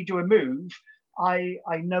you do a move, I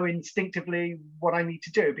know instinctively what I need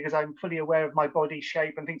to do because I'm fully aware of my body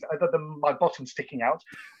shape and things other than my bottom sticking out.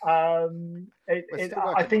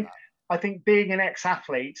 I think being an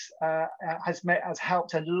ex-athlete has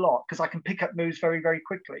helped a lot because I can pick up moves very, very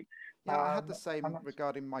quickly. Yeah, I had the same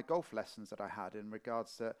regarding my golf lessons that I had in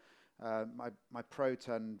regards to my pro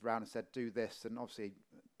turned around and said, do this. And obviously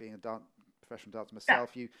being a professional dancer Yeah.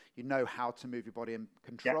 myself. You know how to move your body and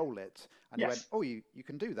control it. And he Yes. went, oh, you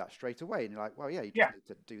can do that straight away. And you're like, well, yeah, you just Yeah. need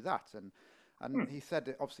to do that. And he said,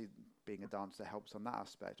 that obviously, being a dancer helps on that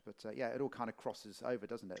aspect. But yeah, it all kind of crosses over,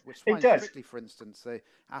 doesn't it? Which is It fine. does. Strictly, for instance, the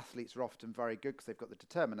athletes are often very good because they've got the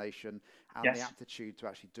determination and the Yes. aptitude to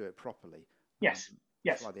actually do it properly. Yes.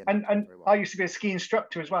 Yes, Why they end and up doing very well. I used to be a ski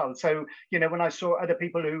instructor as well. So, you know, when I saw other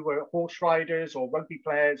people who were horse riders or rugby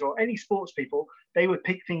players or any sports people, they would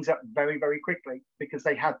pick things up very, very quickly because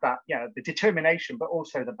they had that, the determination, but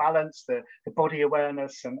also the balance, the body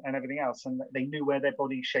awareness and everything else. And they knew where their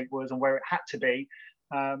body shape was and where it had to be.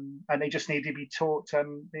 And they just needed to be taught,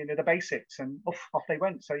 the basics, and off they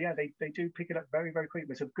went. So, yeah, they do pick it up very, very quickly.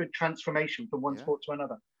 There's a good transformation from one sport to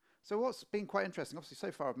another. So what's been quite interesting, obviously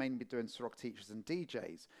so far I've mainly been doing Ciroc teachers and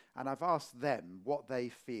DJs, and I've asked them what they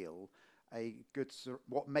feel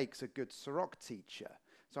what makes a good Ciroc teacher.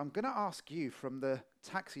 So I'm going to ask you from the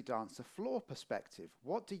taxi dancer floor perspective,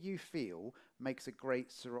 what do you feel makes a great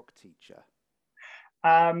Ciroc teacher?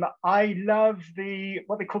 I love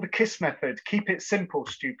what they call the KISS method. Keep it simple,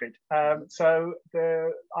 stupid. So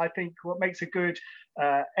I think what makes a good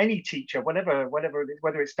any teacher, whatever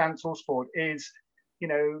whether it's dance or sport, is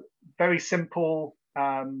very simple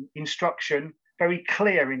instruction, very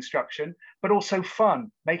clear instruction, but also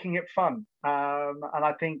fun, making it fun. And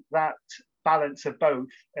I think that balance of both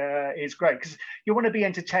is great because you want to be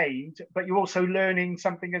entertained, but you're also learning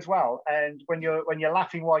something as well. And when you're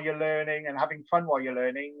laughing while you're learning and having fun while you're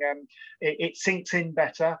learning, it sinks in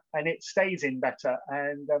better and it stays in better.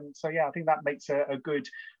 And so yeah, I think that makes a good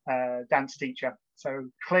dance teacher. So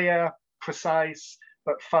clear, precise,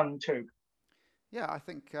 but fun too. Yeah, I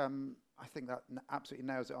think that absolutely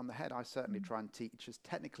nails it on the head. I certainly try and teach as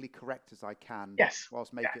technically correct as I can,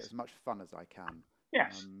 whilst making it as much fun as I can.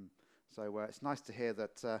 Yes. So it's nice to hear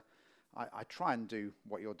that I try and do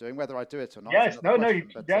what you're doing, whether I do it or not. Yes,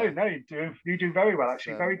 you do very well,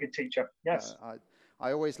 actually. Very good teacher. Yes.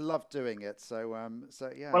 I always love doing it. So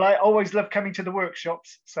yeah. Well, I always love coming to the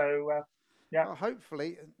workshops. So yeah. Well,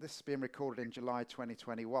 hopefully, this is being recorded in July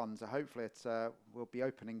 2021, so hopefully it will be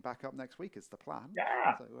opening back up next week is the plan.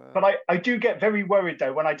 Yeah, so, but I do get very worried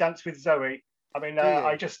though when I dance with Zoe. I mean,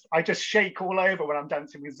 I just shake all over when I'm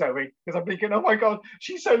dancing with Zoe because I'm thinking, oh my God,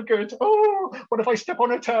 she's so good. Oh, what if I step on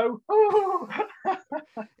her toe? Oh.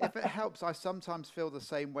 If it helps, I sometimes feel the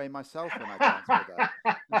same way myself when I dance with her.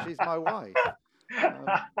 And she's my wife.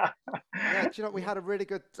 Yeah, do you know, we had a really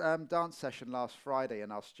good dance session last Friday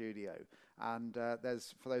in our studio. And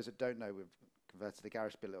for those that don't know, we've converted the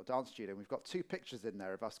garage to be a little dance studio. And we've got 2 pictures in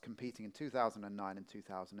there of us competing in 2009 and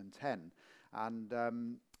 2010.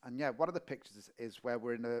 And yeah, one of the pictures is where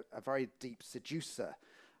we're in a very deep seducer.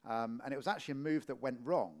 And it was actually a move that went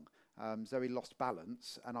wrong. Zoe lost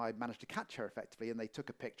balance and I managed to catch her effectively, and they took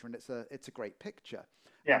a picture, and it's a great picture.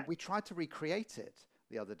 Yeah. We tried to recreate it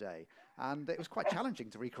the other day, and it was quite challenging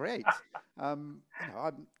to recreate.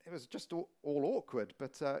 It was just all awkward,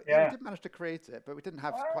 but we did manage to create it, but we didn't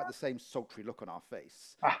have quite the same sultry look on our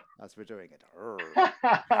face as we're doing it.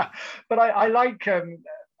 But I like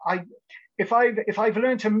if I've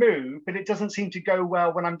learned to move, but it doesn't seem to go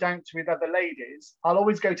well when I'm dancing with other ladies, I'll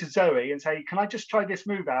always go to Zoe and say, "Can I just try this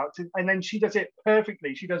move out?" And then she does it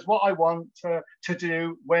perfectly. She does what I want to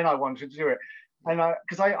do when I want her to do it. And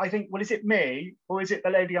because I think, well, is it me or is it the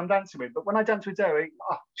lady I'm dancing with? But when I dance with Zoe,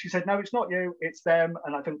 she said, "No, it's not you, it's them."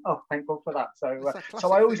 And I think, oh, thankful for that. So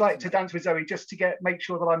I always like to dance with Zoe just to make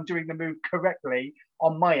sure that I'm doing the move correctly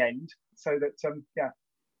on my end, so that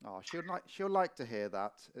Oh, she'll like to hear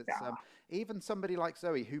that. It's even somebody like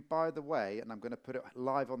Zoe, who, by the way, and I'm going to put it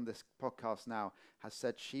live on this podcast now, has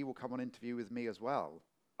said she will come on interview with me as well.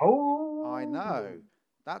 Oh, I know.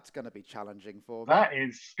 That's going to be challenging for me. That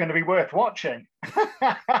is going to be worth watching.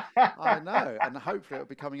 I know, and hopefully it'll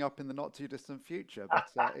be coming up in the not too distant future.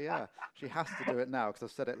 But yeah, she has to do it now because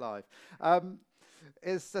I've said it live.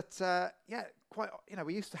 Is that quite?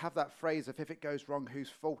 We used to have that phrase of if it goes wrong,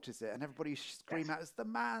 whose fault is it? And everybody used to scream out, "It's the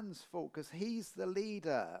man's fault because he's the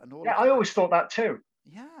leader." And all. Yeah, I always thought that too.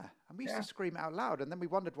 Yeah, and we used to scream it out loud, and then we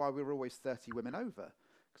wondered why we were always 30 women over,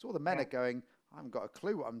 because all the men are going, "I haven't got a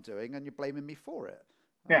clue what I'm doing, and you're blaming me for it."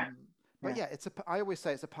 But I always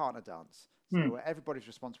say it's a partner dance, so everybody's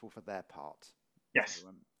responsible for their part. Yes.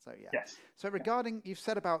 So regarding, you've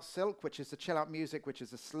said about silk, which is the chill out music, which is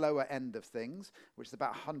the slower end of things, which is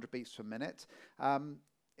about 100 beats per minute.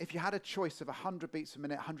 If you had a choice of 100 beats per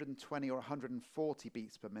minute, 120 or 140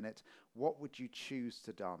 beats per minute, what would you choose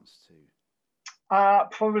to dance to?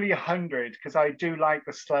 Probably 100, because I do like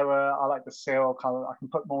the slower. I like the silk. I can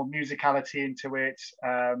put more musicality into it.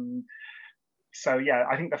 So yeah,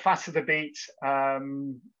 I think the faster the beat,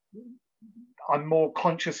 I'm more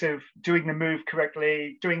conscious of doing the move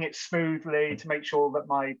correctly, doing it smoothly to make sure that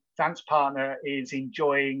my dance partner is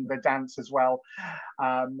enjoying the dance as well.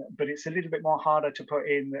 But it's a little bit more harder to put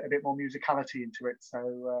in a bit more musicality into it.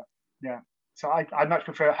 So yeah. So I much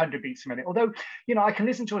prefer 100 beats a minute. Although, I can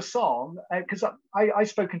listen to a song because I've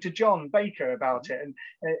spoken to John Baker about it, and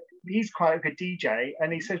he's quite a good DJ.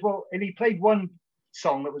 And he says, well, and he played one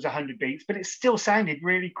song that was 100 beats, but it still sounded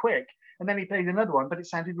really quick. And then he played another one, but it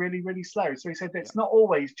sounded really, really slow. So he said it's not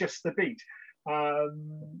always just the beat.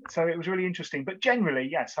 So it was really interesting. But generally,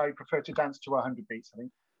 yes, I prefer to dance to 100 beats, I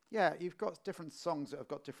think. Yeah, you've got different songs that have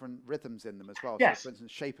got different rhythms in them as well. Yes. So, for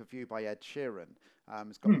instance, Shape of You by Ed Sheeran,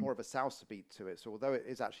 it's got more of a salsa beat to it. So although it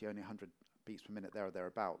is actually only 100 beats per minute there or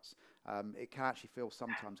thereabouts, it can actually feel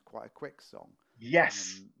sometimes quite a quick song.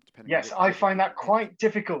 Yes. Yes, I find that quite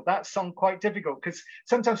difficult, that song quite difficult, because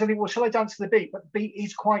sometimes I think, well, shall I dance to the beat? But the beat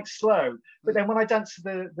is quite slow. But then when I dance to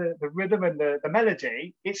the rhythm and the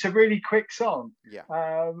melody, it's a really quick song. Yeah.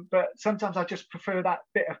 But sometimes I just prefer that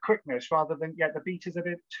bit of quickness rather than, the beat is a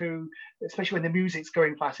bit too, especially when the music's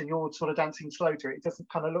going fast and you're sort of dancing slow to it, it doesn't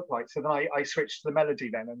kind of look like. So then I switch to the melody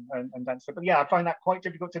then and dance to it. But yeah, I find that quite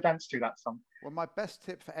difficult to dance to, that song. Well, my best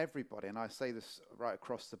tip for everybody, and I say this right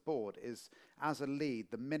across the board, is as a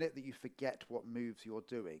lead, the minute that you forget what moves you're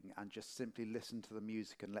doing and just simply listen to the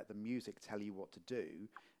music and let the music tell you what to do,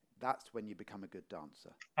 that's when you become a good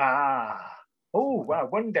dancer. Oh, wow,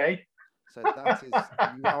 one day. So that is,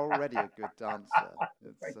 you are already a good dancer.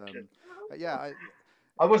 It's, yeah.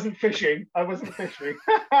 I wasn't fishing. And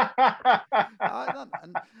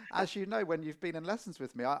as you know, when you've been in lessons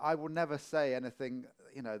with me, I will never say anything,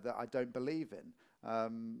 that I don't believe in.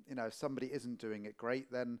 If somebody isn't doing it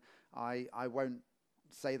great, then I won't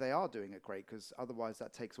say they are doing it great, because otherwise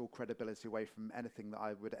that takes all credibility away from anything that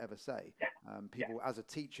I would ever say. As a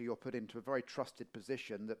teacher, you're put into a very trusted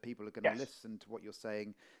position that people are going to listen to what you're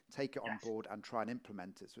saying, take it on board and try and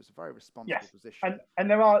implement it. So it's a very responsible position. And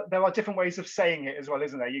there are different ways of saying it as well,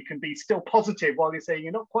 isn't there? You can be still positive while you're saying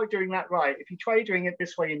you're not quite doing that right. If you try doing it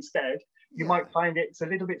this way instead, you might find it's a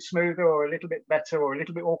little bit smoother or a little bit better or a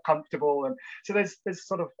little bit more comfortable. And so there's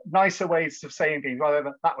sort of nicer ways of saying things rather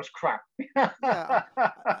than that was crap.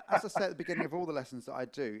 As I say at the beginning of all the lessons that I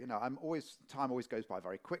do, time always goes by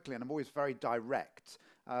very quickly and I'm always very direct.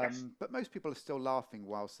 But most people are still laughing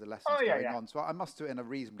whilst the lesson's going on. So I must do it in a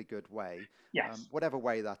reasonably good way, whatever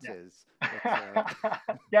way that is. But,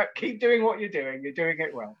 keep doing what you're doing. You're doing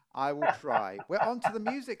it well. I will try. We're on to the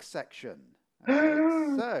music section.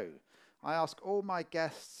 Okay, so I ask all my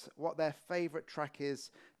guests what their favourite track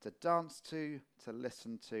is to dance to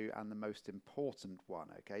listen to, and the most important one.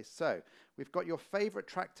 Okay, so we've got your favourite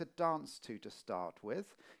track to dance to start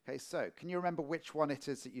with. Okay, so can you remember which one it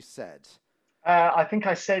is that you said? I think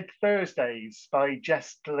I said Thursdays by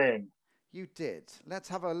Jess Glynn. You did. Let's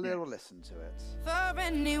have a little listen to it. For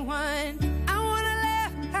anyone, I want to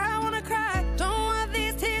laugh, I want to cry. Don't want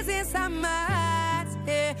these tears inside my eyes.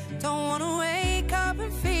 Yeah, don't want to wake up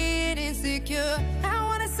and feel insecure. I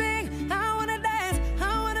want to sing, I want to dance,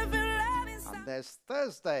 I want to feel love inside. And there's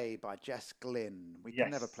Thursday by Jess Glynn. We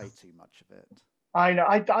can never play too much of it. I know.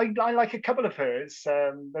 I like a couple of hers.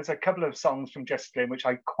 There's a couple of songs from Jess Glynn which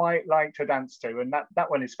I quite like to dance to, and that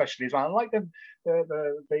one especially as well. I like the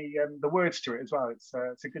words to it as well. It's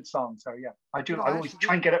a good song. So yeah, I do. I always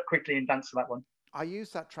try and get up quickly and dance to that one. I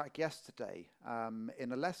used that track yesterday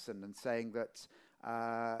in a lesson and saying that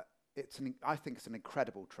I think it's an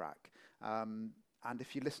incredible track. And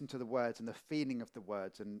if you listen to the words and the feeling of the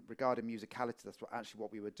words, and regarding musicality, that's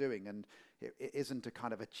what we were doing. And it isn't a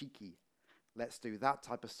kind of a cheeky, let's do that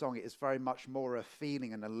type of song. It is very much more a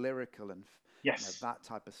feeling and a lyrical and that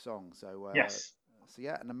type of song. So so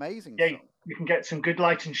yeah, an amazing song. You can get some good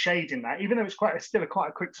light and shade in that, even though it's still quite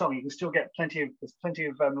a quick song. You can still get plenty of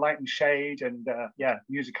light and shade and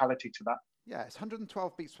musicality to that. Yeah, it's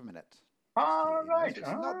 112 beats per minute. Right. It's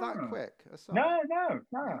not that quick. No.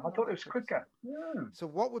 I thought it was quicker. Yeah. So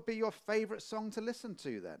what would be your favourite song to listen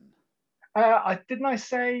to then? I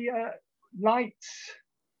say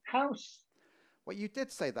Lighthouse? Well, you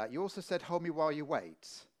did say that. You also said Hold Me While You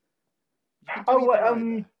Wait.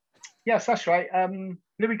 Yes, that's right.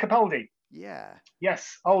 Louis Capaldi. Yeah.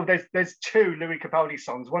 Yes. Oh, there's two Louis Capaldi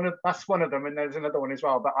songs. That's one of them, and there's another one as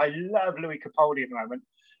well. But I love Louis Capaldi at the moment.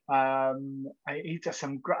 He does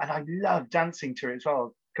some great, and I love dancing to it as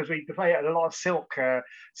well, because we play at a lot of silk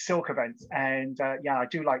events, and I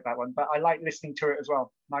do like that one. But I like listening to it as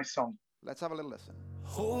well. Nice song. Let's have a little listen.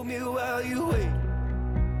 Hold me while you wait.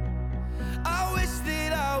 I wish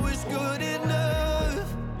that I was good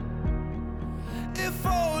enough. If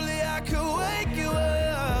only I could wake you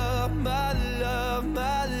up, my love,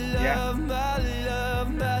 my love, my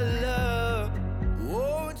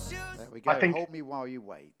I think Hold Me While You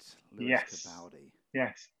Wait, Lewis yes, Capaldi.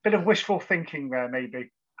 yes, bit of wishful thinking there,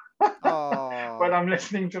 maybe. Oh, When I'm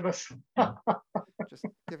listening to this. just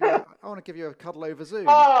give you. I want to give you a cuddle over Zoom.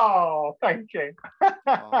 Oh, thank you.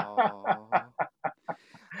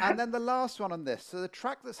 And then the last one on this. So the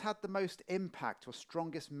track that's had the most impact or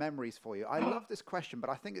strongest memories for you. I love this question, but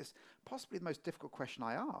I think it's possibly the most difficult question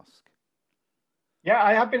I ask. Yeah,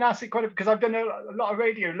 I have been asked it quite a bit because I've done a lot of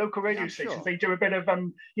local radio stations. Sure. They do a bit of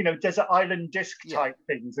desert island disc type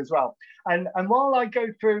things as well. And while I go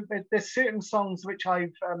through, there's certain songs which I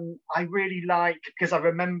really like because I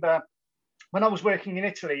remember when I was working in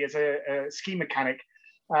Italy as a ski mechanic.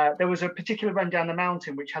 There was a particular run down the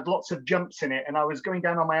mountain which had lots of jumps in it, and I was going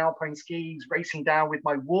down on my alpine skis, racing down with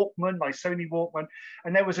my Walkman, my Sony Walkman,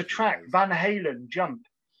 and there was a track, Van Halen, Jump,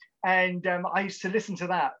 and I used to listen to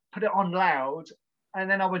that, put it on loud, and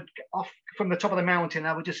then I would off from the top of the mountain.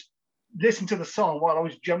 I would just listen to the song while I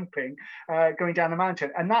was jumping, going down the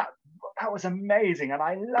mountain, and that was amazing, and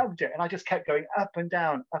I loved it. And I just kept going up and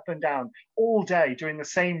down all day, doing the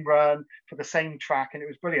same run for the same track, and it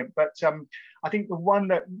was brilliant. But I think the one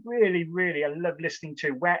that really, really I love listening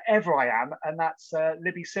to wherever I am, and that's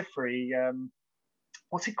Libby Sifri.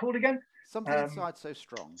 What's it called again? Something Inside So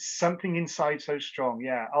Strong. Something Inside So Strong.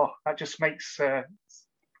 Yeah. Oh, that just makes.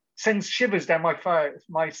 Sends shivers down my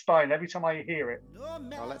spine every time I hear it. Well,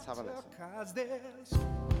 let's have a listen. 'Cause there's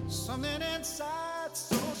something inside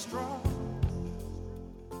so strong.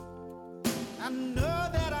 I know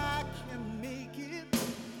that I can make it,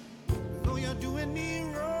 though you're doing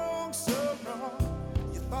me wrong, so wrong.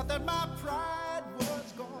 You thought that my pride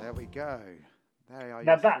was gone. There we go. There are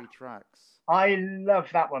now your 3 tracks. I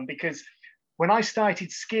love that one because when I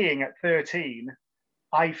started skiing at 13,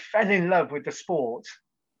 I fell in love with the sport.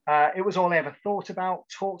 It was all I ever thought about,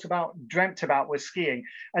 talked about, dreamt about was skiing.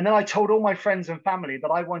 And then I told all my friends and family that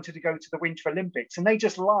I wanted to go to the Winter Olympics, and they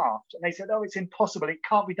just laughed. And they said, oh, it's impossible. It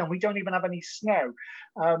can't be done. We don't even have any snow.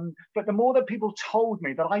 But the more that people told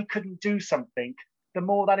me that I couldn't do something, the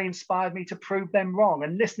more that inspired me to prove them wrong.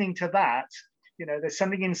 And listening to that, there's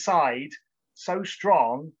something inside so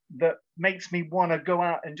strong that makes me want to go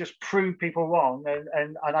out and just prove people wrong.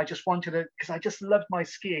 And I just wanted to, because I just loved my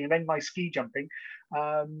skiing and then my ski jumping.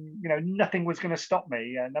 Nothing was going to stop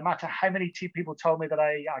me. And no matter how many people told me that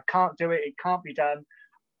I can't do it, it can't be done,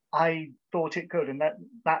 I thought it could. And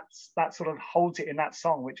that sort of holds it in that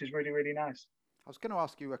song, which is really, really nice. I was going to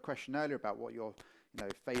ask you a question earlier about what your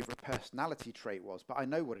favorite personality trait was, but I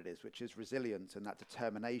know what it is, which is resilience and that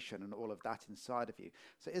determination and all of that inside of you.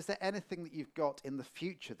 So is there anything that you've got in the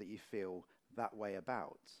future that you feel that way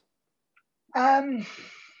about?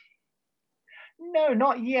 No,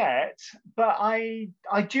 not yet, but I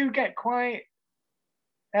do get quite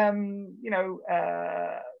I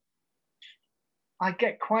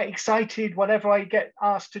get quite excited whatever I get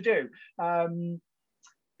asked to do.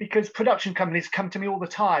 Because production companies come to me all the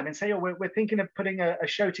time and say, oh, we're thinking of putting a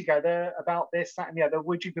show together about this, that, and the other.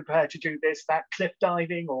 Would you be prepared to do this, that, cliff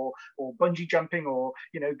diving or bungee jumping or,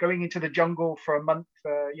 going into the jungle for a month,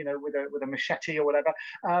 with a machete or whatever.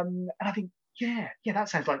 And I think, yeah, that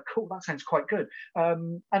sounds like cool. That sounds quite good.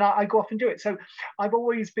 And I go off and do it. So I've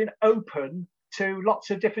always been open to lots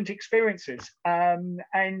of different experiences and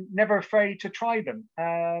never afraid to try them.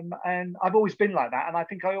 And I've always been like that. And I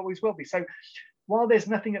think I always will be. So while there's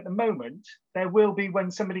nothing at the moment, there will be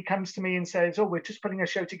when somebody comes to me and says, oh, we're just putting a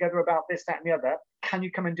show together about this, that, and the other. Can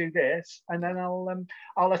you come and do this? And then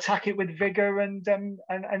I'll attack it with vigor and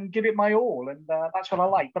give it my all. And that's what I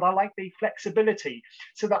like. But I like the flexibility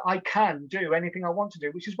so that I can do anything I want to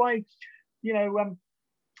do, which is why,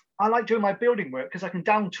 I like doing my building work because I can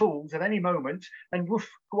down tools at any moment and go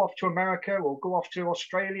off to America or go off to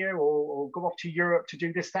Australia or go off to Europe to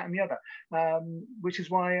do this, that, and the other, which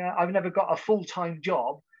is why I've never got a full-time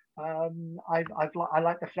job. I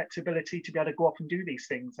like the flexibility to be able to go off and do these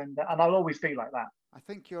things, and I'll always be like that. I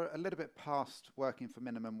think you're a little bit past working for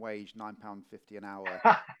minimum wage, £9.50 an hour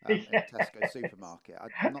Yeah. at Tesco supermarket.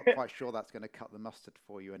 I'm not quite sure that's going to cut the mustard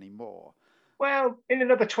for you anymore. Well, in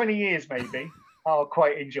another 20 years, maybe. I'll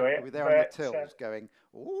quite enjoy it. You'll be there on your tills going,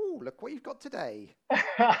 oh, look what you've got today.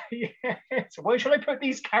 Yeah. So where shall I put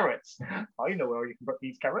these carrots? I know where you can put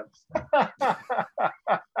these carrots.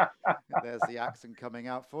 There's the accent coming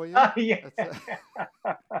out for you. Yeah.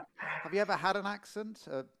 Have you ever had an accent,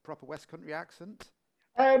 a proper West Country accent?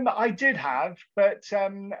 I did have, but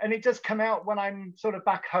and it does come out when I'm sort of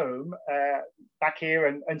back home, back here,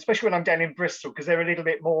 and especially when I'm down in Bristol, because they're a little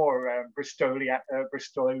bit more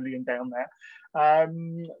Bristolian down there.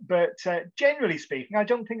 But generally speaking, I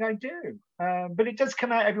don't think I do. But it does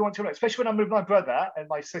come out every once in a while, especially when I'm with my brother and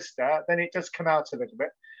my sister. Then it does come out a little bit.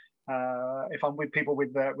 If I'm with people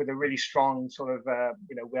with a really strong sort of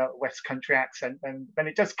West Country accent, then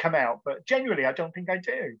it does come out. But generally, I don't think I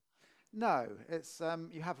do. No, it's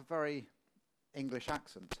you have a very English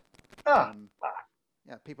accent. Ah,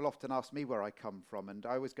 Yeah, people often ask me where I come from, and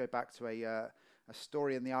I always go back to a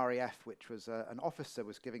story in the RAF, which was an officer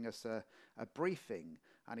was giving us a briefing,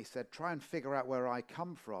 and he said, "Try and figure out where I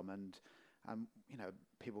come from," and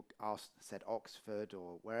people said Oxford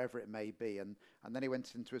or wherever it may be, and then he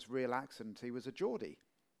went into his real accent. He was a Geordie,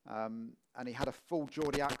 and he had a full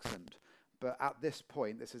Geordie accent. But at this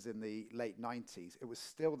point, this is in the late 90s, it was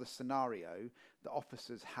still the scenario that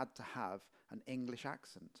officers had to have an English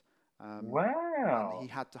accent. wow. And he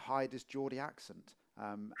had to hide his Geordie accent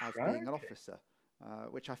as being an officer,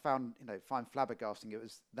 which I find flabbergasting. It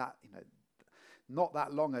was that, not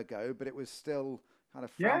that long ago, but it was still kind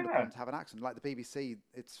of frowned upon to have an accent. Like the BBC,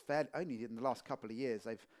 it's fair, only in the last couple of years,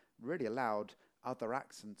 they've really allowed other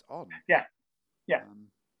accents on. Yeah, yeah.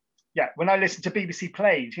 Yeah, when I listen to BBC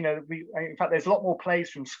plays, in fact, there's a lot more plays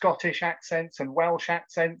from Scottish accents and Welsh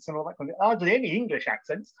accents and all that kind of thing. Hardly any English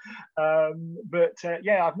accents. But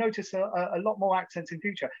I've noticed a lot more accents in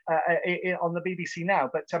future on the BBC now.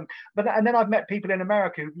 And then I've met people in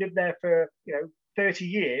America who've lived there for, 30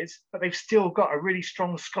 years, but they've still got a really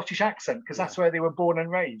strong Scottish accent because that's where they were born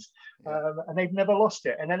and raised, and they've never lost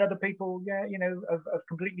it. And then other people, have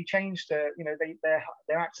completely changed.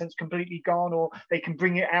 Their accent's completely gone, or they can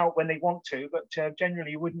bring it out when they want to, but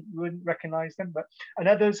generally you wouldn't recognise them. And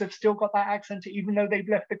others have still got that accent, even though they've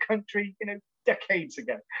left the country, decades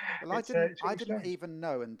ago. Well, I didn't even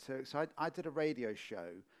know until I did a radio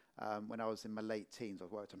show. When I was in my late teens. I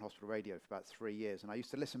worked on hospital radio for about 3 years, and I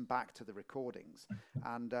used to listen back to the recordings.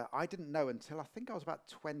 And I didn't know until I think I was about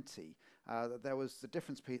 20 that there was the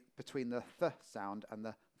difference between the th sound and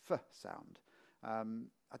the f sound.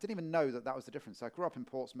 I didn't even know that was the difference. I grew up in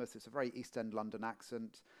Portsmouth. It's a very East End London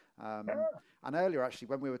accent. And earlier, actually,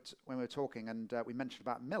 when we were talking and we mentioned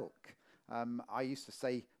about milk, I used to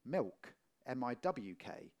say milk,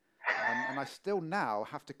 M-I-W-K. And I still now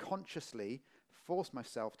have to consciously force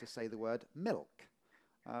myself to say the word milk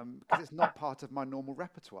because it's not part of my normal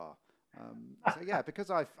repertoire. Because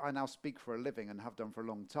I now speak for a living and have done for a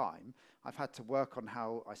long time, I've had to work on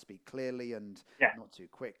how I speak clearly and not too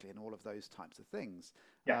quickly and all of those types of things.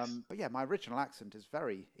 But my original accent is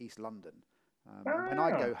very East London. And when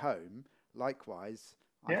I go home, likewise,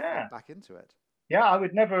 I fall back into it. Yeah, I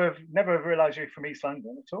would never have realised you're from East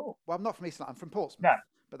London at all. Well, I'm not from East London. I'm from Portsmouth. No.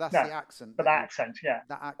 But that's the accent. But that accent, yeah.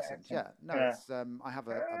 That accent, yeah. No, it's I have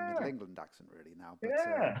a Middle England accent really now. But,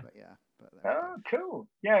 cool.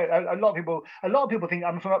 Yeah, a lot of people think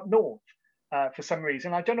I'm from up north for some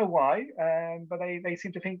reason. I don't know why, but they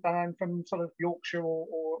seem to think that I'm from sort of Yorkshire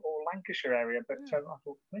or Lancashire area. But I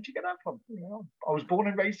thought, where'd you get that from? I was born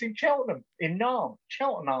and raised in Cheltenham, in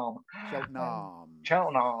Cheltenham.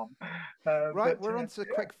 Right, we're on to the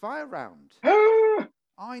quick fire round.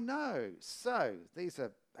 I know. So these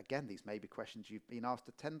may be questions you've been asked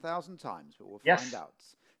 10,000 times, but we'll find out.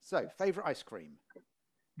 So, favourite ice cream?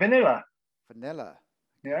 Vanilla.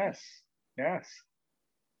 Yes. Yeah.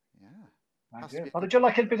 Would you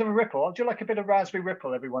like a bit of a ripple? I'd like a bit of raspberry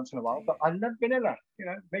ripple every once in a while, but I love vanilla.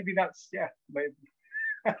 Maybe that's maybe.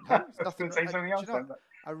 No, say something else.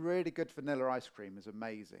 A really good vanilla ice cream is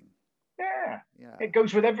amazing. Yeah. It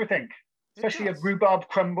goes with everything, especially a rhubarb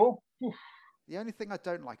crumble. Oof. The only thing I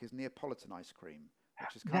don't like is Neapolitan ice cream,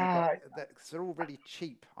 which is kind of they're all really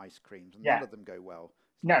cheap ice creams, and none of them go well.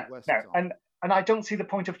 No, and I don't see the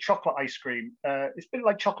point of chocolate ice cream. It's a bit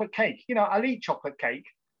like chocolate cake. I'll eat chocolate cake,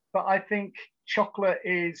 but I think chocolate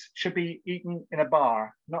should be eaten in a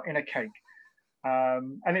bar, not in a cake.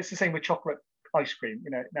 And it's the same with chocolate ice cream.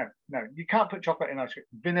 No, you can't put chocolate in ice cream.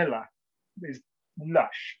 Vanilla is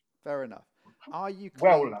lush. Fair enough. Are you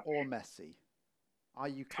clean or messy? Are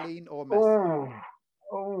you clean or messy?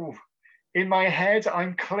 Oh, in my head,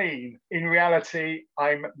 I'm clean. In reality,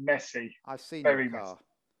 I'm messy. I've seen your car. Messy.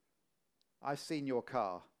 I've seen your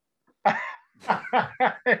car.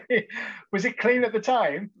 Was it clean at the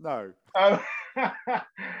time? No. Oh,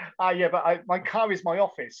 but my car is my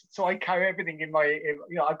office, so I carry everything in my.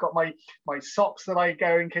 I've got my socks that I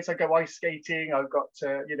go in case I go ice skating. I've got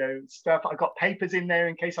stuff. I've got papers in there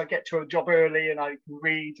in case I get to a job early and I can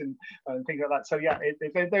read and things like that. So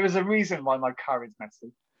there is a reason why my car is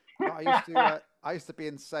messy. I used to be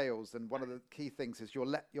in sales, and one of the key things is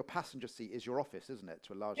your passenger seat is your office, isn't it,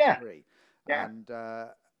 to a large degree? Yeah.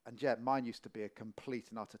 And mine used to be a complete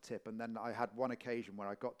and utter tip. And then I had one occasion where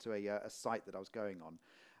I got to a site that I was going on,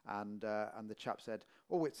 and the chap said,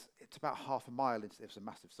 "Oh, it's about half a mile. It was a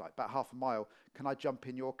massive site, about half a mile. Can I jump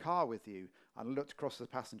in your car with you?" And I looked across the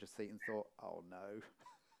passenger seat and thought, "Oh no."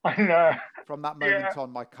 I know. From that moment on,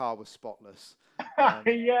 my car was spotless.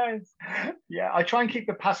 Yes. Yeah, I try and keep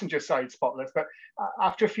the passenger side spotless, but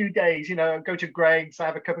after a few days, you know, I go to Greg's, I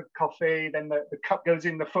have a cup of coffee, then the cup goes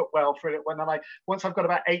in the footwell for it. Once I've got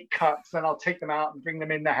about 8 cups, then I'll take them out and bring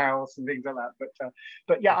them in the house and things like that.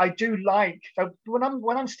 But yeah, I do like, when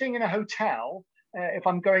I'm staying in a hotel, if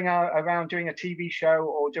I'm going out around doing a TV show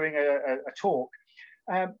or doing a talk,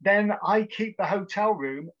 then I keep the hotel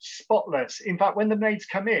room spotless. In fact, when the maids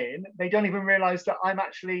come in, they don't even realize that I'm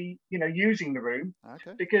actually, you know, using the room,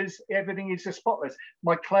 because everything is just spotless.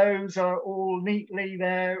 My clothes are all neatly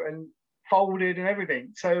there and folded and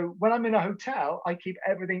everything. So when I'm in a hotel, I keep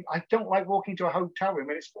everything. I don't like walking to a hotel room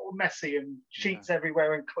and it's all messy and sheets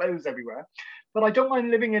everywhere and clothes everywhere. But I don't mind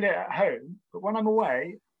living in it at home. But when I'm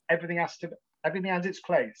away, everything has its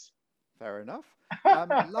place. Fair enough.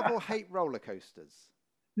 Love or hate roller coasters?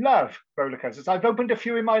 Love roller coasters. I've opened a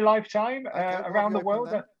few in my lifetime around the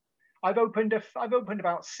world. I've opened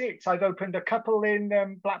about 6. I've opened a couple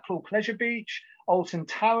in Blackpool Pleasure Beach, Alton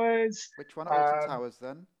Towers. Which one at Alton Towers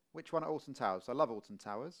then? Which one at Alton Towers? I love Alton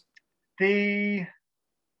Towers.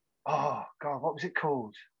 Oh God, what was it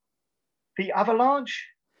called? The Avalanche?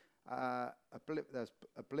 There's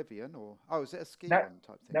Oblivion, is it a ski one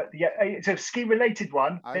type thing? No, yeah, it's a ski related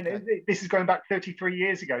one. Okay. And this is going back 33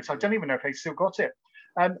 years ago, so I don't even know if they still got it.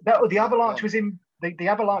 The Avalanche was in the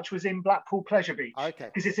Avalanche was in Blackpool Pleasure Beach,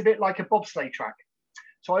 because it's a bit like a bobsleigh track.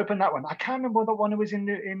 So I opened that one. I can't remember what one was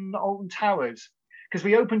in Alton Towers, because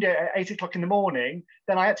we opened it at 8 o'clock in the morning.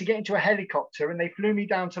 Then I had to get into a helicopter and they flew me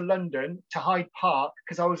down to London to Hyde Park,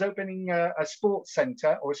 because I was opening a sports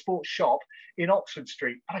centre or a sports shop in Oxford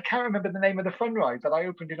Street. But I can't remember the name of the fun ride that I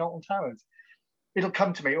opened in Alton Towers. It'll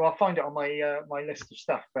come to me, or I'll find it on my my list of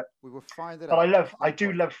stuff. But we will find it. But I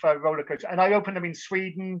do love roller coasters, and I opened them in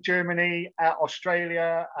Sweden, Germany,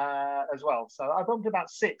 Australia as well. So I've opened about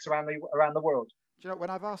 6 around the world. Do you know, when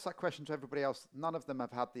I've asked that question to everybody else, none of them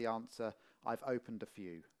have had the answer. I've opened a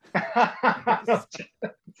few.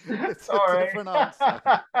 It's Sorry. a different answer.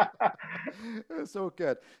 It's all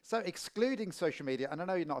good. So excluding social media, and I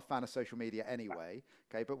know you're not a fan of social media anyway,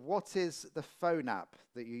 okay, but what is the phone app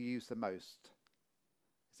that you use the most?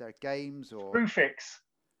 Is there games or... Screwfix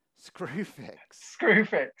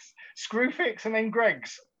and then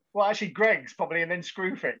Greg's. Well, actually Greg's probably, and then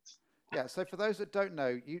Screwfix. Yeah, so for those that don't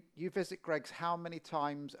know, you visit Greg's how many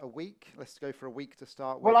times a week? Let's go for a week to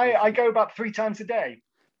start with. Well, I go about 3 times a day.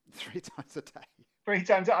 3 times a day. 3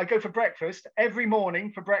 times. I go for breakfast. Every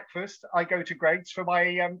morning for breakfast, I go to Greg's for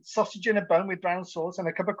my sausage in a bun with brown sauce and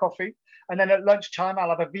a cup of coffee. And then at lunchtime, I'll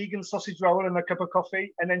have a vegan sausage roll and a cup of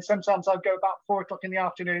coffee. And then sometimes I'll go about 4 o'clock in the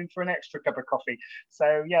afternoon for an extra cup of coffee.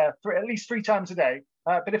 So yeah, for at least 3 times a day.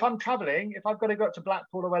 But if I'm traveling, if I've got to go up to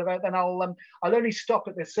Blackpool or whatever, then I'll only stop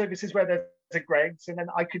at the services where there's a Greg's, and then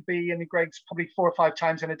I could be in the Greg's probably 4 or 5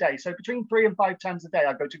 times in a day. So between 3 and 5 times a day,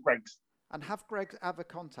 I go to Greg's. And have Greg's ever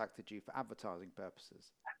contacted you for advertising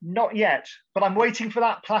purposes? Not yet, but I'm waiting for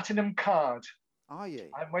that platinum card. Are you?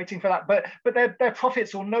 I'm waiting for that, but their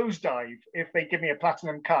profits will nosedive if they give me a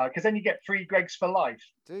platinum card, because then you get free Greg's for life.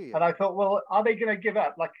 Do you? And I thought, well, are they going to give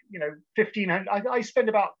up $1,500? I spend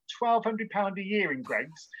about £1,200 a year in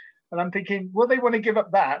Greg's, and I'm thinking, well, they want to give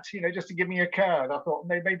up that, just to give me a card. I thought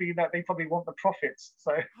maybe that they probably want the profits.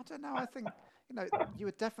 So I don't know. I think you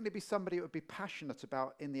would definitely be somebody who would be passionate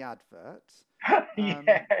about in the advert.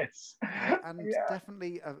 Yes, and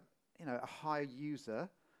definitely a high user.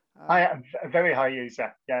 I am a very high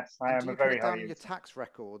user. Yes, I am a very high user. Your tax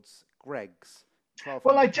records, Greg's.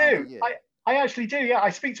 Well, I do. I actually do. Yeah, I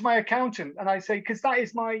speak to my accountant and I say, because that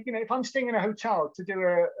is my, if I'm staying in a hotel to do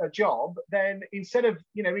a job, then instead of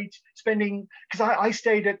spending, because I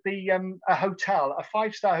stayed at the a hotel, a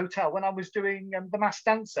 5-star hotel, when I was doing the Masked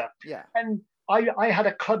Dancer. Yeah. And I had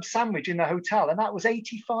a club sandwich in the hotel, and that was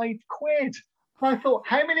 85 quid. I thought,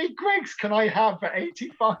 how many Greg's can I have for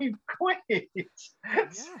 85 quid? Yeah.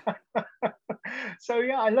 So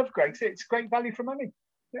yeah, I love Greg's. It's great value for money.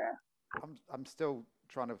 Yeah. I'm still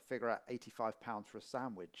trying to figure out £85 for a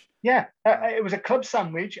sandwich. Yeah, it was a club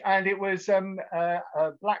sandwich, and it was a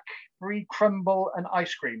black brie crumble and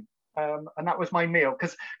ice cream. And that was my meal,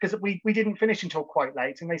 because we didn't finish until quite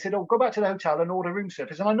late, and they said, oh, go back to the hotel and order room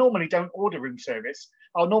service. And I normally don't order room service.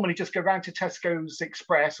 I'll normally just go round to Tesco's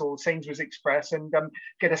Express or Sainsbury's Express and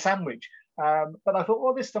get a sandwich. But I thought,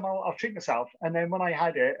 well, this time I'll treat myself. And then when I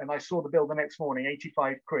had it and I saw the bill the next morning,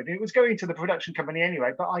 85 quid, and it was going to the production company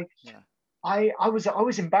anyway, but I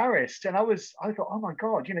was embarrassed, and I thought, oh my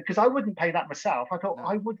God, because I wouldn't pay that myself. I thought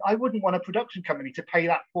No. I wouldn't want a production company to pay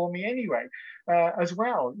that for me anyway, as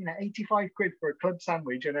well. 85 quid for a club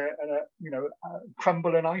sandwich and a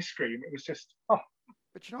crumble and ice cream. It was just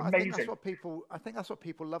But you know, amazing. I think that's what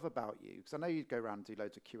people love about you, because I know you go around and do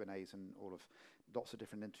loads of Q&As and all of lots of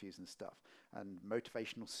different interviews and stuff, and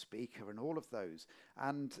motivational speaker and all of those,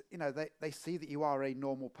 and they see that you are a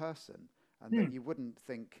normal person, and that you wouldn't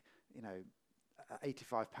think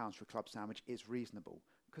 £85 for a club sandwich is reasonable,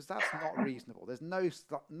 because that's not reasonable. There's no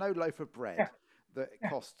loaf of bread Yeah, that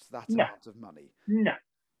costs that no, amount of money. no,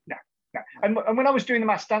 no. No. And when I was doing the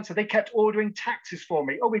Masked Dancer, they kept ordering taxis for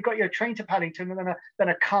me. Oh, we've got you a train to Paddington, and then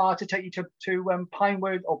a car to take you to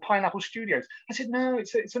Pinewood or Pineapple Studios. I said, no,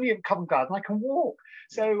 it's only at Covent Garden. I can walk.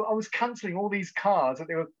 Yeah. So I was cancelling all these cars that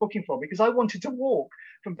they were booking for me because I wanted to walk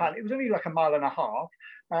from Paddington. It was only like a mile and a half.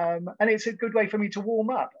 And it's a good way for me to warm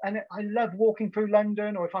up. And I love walking through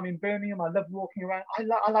London, or if I'm in Birmingham, I love walking around. I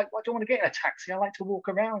don't want to get in a taxi. I like to walk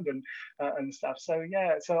around and stuff. So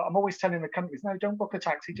yeah, so I'm always telling the companies, no, don't book a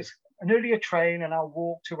taxi, just an earlier train, and I'll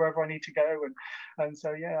walk to wherever I need to go. And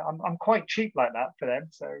so yeah, I'm quite cheap like that for them.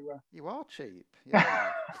 So you are cheap,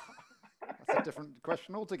 yeah. That's a different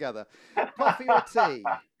question altogether. Coffee or tea?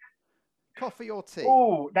 Coffee or tea?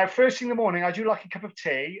 Oh, now first thing in the morning, I do like a cup of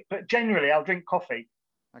tea, but generally I'll drink coffee.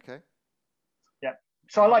 Okay. Yeah.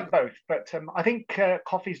 So I like both, but I think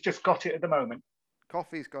coffee's just got it at the moment.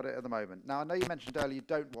 Coffee's got it at the moment. Now, I know you mentioned earlier you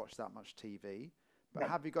don't watch that much TV, but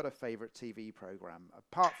have you got a favourite TV programme,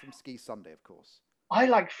 apart from Ski Sunday, of course? I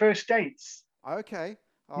like First Dates. Okay.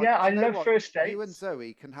 Yeah, I love First Dates. You and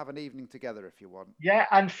Zoe can have an evening together if you want. Yeah,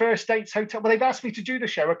 and First Dates Hotel. Well, they've asked me to do the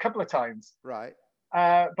show a couple of times. Right.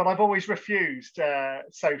 But I've always refused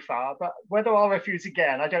so far. But whether I'll refuse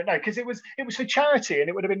again, I don't know, because it was for charity, and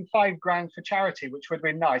it would have been £5,000 for charity, which would have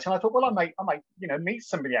been nice. And I thought, well, I might meet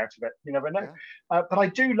somebody out of it. You never know. Yeah. But I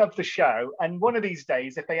do love the show, and one of these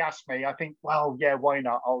days, if they ask me, I think, well, yeah, why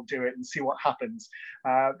not? I'll do it and see what happens.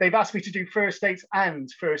 They've asked me to do First Dates and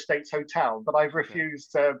First Dates Hotel, but I've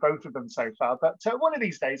refused both of them so far. But one of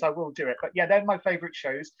these days, I will do it. But yeah, they're my favourite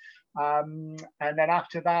shows. And then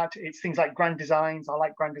after that, it's things like Grand Designs. I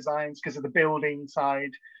like Grand Designs because of the building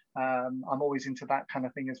side. I'm always into that kind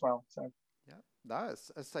of thing as well. So yeah, no,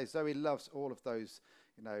 as I say, Zoe loves all of those.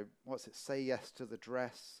 Say Yes to the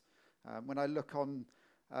Dress. When I look on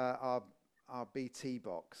our BT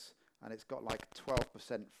box, and it's got like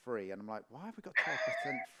 12% free, and I'm like, why have we got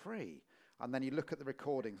 12% free? And then you look at the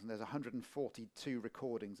recordings, and there's 142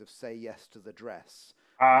 recordings of Say Yes to the Dress.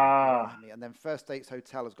 And then First Dates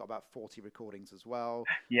Hotel has got about 40 recordings as well.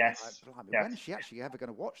 Yes. Yes. When is she actually ever going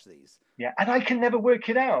to watch these? Yeah, and I can never work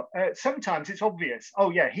it out. Sometimes it's obvious.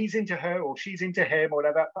 Oh yeah, he's into her or she's into him or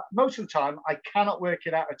whatever. But most of the time, I cannot work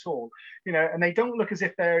it out at all. And they don't look as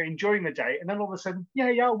if they're enjoying the date. And then all of a sudden,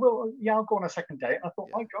 I'll go on a second date. I thought,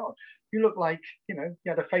 my God, you look like you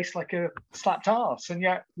had a face like a slapped arse, and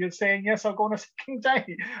yet you're saying yes, I'll go on a second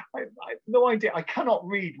date. I have no idea. I cannot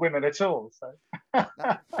read women at all. So.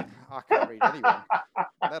 I can't read anyone,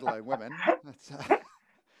 let alone women.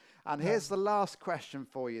 And here's the last question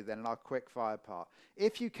for you then in our quick fire part.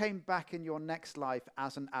 If you came back in your next life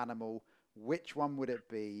as an animal, which one would it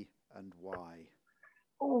be and why?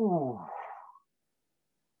 Oh,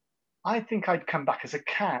 I think I'd come back as a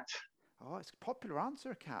cat. Oh, it's a popular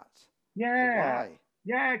answer, a cat. Yeah. Why?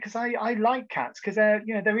 Yeah, because I like cats because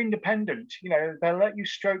they're independent. They'll let you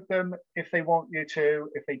stroke them if they want you to.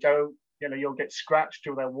 If they don't, you'll get scratched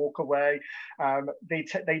or they'll walk away.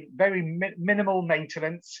 They very minimal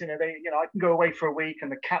maintenance. I can go away for a week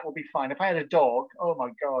and the cat will be fine. If I had a dog, oh my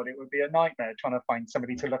God, it would be a nightmare trying to find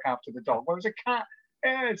somebody to look after the dog. Whereas a cat,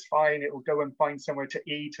 it's fine. It will go and find somewhere to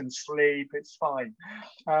eat and sleep. It's fine.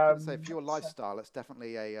 So for your lifestyle, it's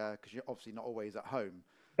definitely because you're obviously not always at home.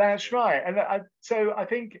 That's right, and so I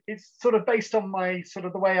think it's sort of based on my sort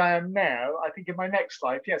of the way I am now. I think in my next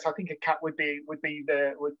life, yes, I think a cat would be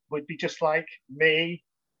just like me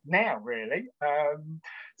now, really.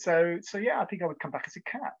 So yeah, I think I would come back as a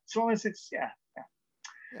cat, as long as it's yeah.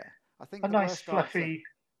 I think a nice fluffy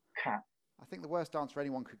cat. I think the worst answer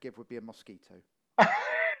anyone could give would be a mosquito.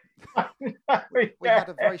 We had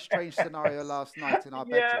a very strange scenario last night in our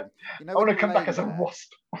bedroom. I want to come back as a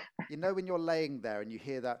wasp. When you're laying there and you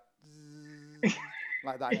hear that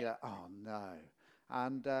like that, you're like, oh no.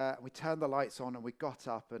 And we turned the lights on and we got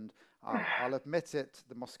up, and I'll admit it,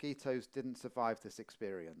 the mosquitoes didn't survive this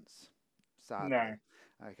experience, sadly. No.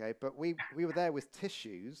 Okay, but we were there with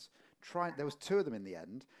tissues, there was 2 of them in the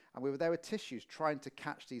end, and we were there with tissues trying to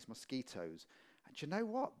catch these mosquitoes. And you know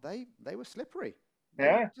what? They were slippery.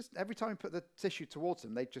 Just every time we put the tissue towards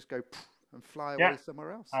them, they'd just go and fly away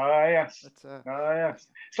somewhere else. Oh yes. But, yes.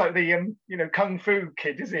 It's like the Kung Fu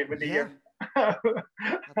Kid, isn't it? With the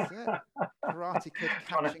that's it. Karate Kid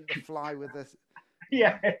catching the fly with this.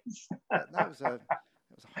 Yes. That was a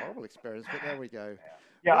horrible experience, but there we go.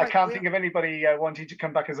 Yeah, right, I can't think of anybody wanting to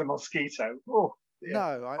come back as a mosquito. Oh. Yeah.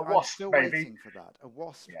 No, I'm still maybe. waiting for that. A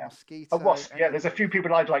wasp, mosquito. A wasp, yeah. There's a few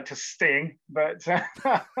people I'd like to sting, but...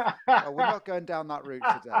 Well, we're not going down that route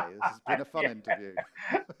today. This has been a fun interview.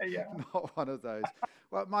 Not one of those.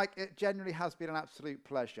 Well, Mike, it genuinely has been an absolute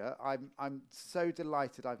pleasure. I'm so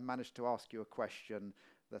delighted I've managed to ask you a question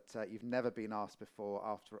that you've never been asked before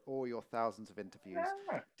after all your thousands of interviews.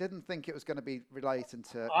 Didn't think it was going to be related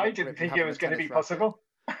to... I didn't think it was going to be possible.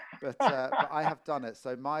 But I have done it,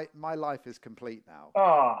 so my life is complete now.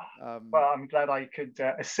 Well, I'm glad I could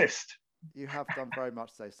assist. You have done very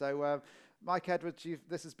much so. So, Mike Edwards,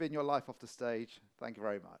 this has been your life off the stage. Thank you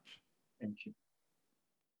very much. Thank you.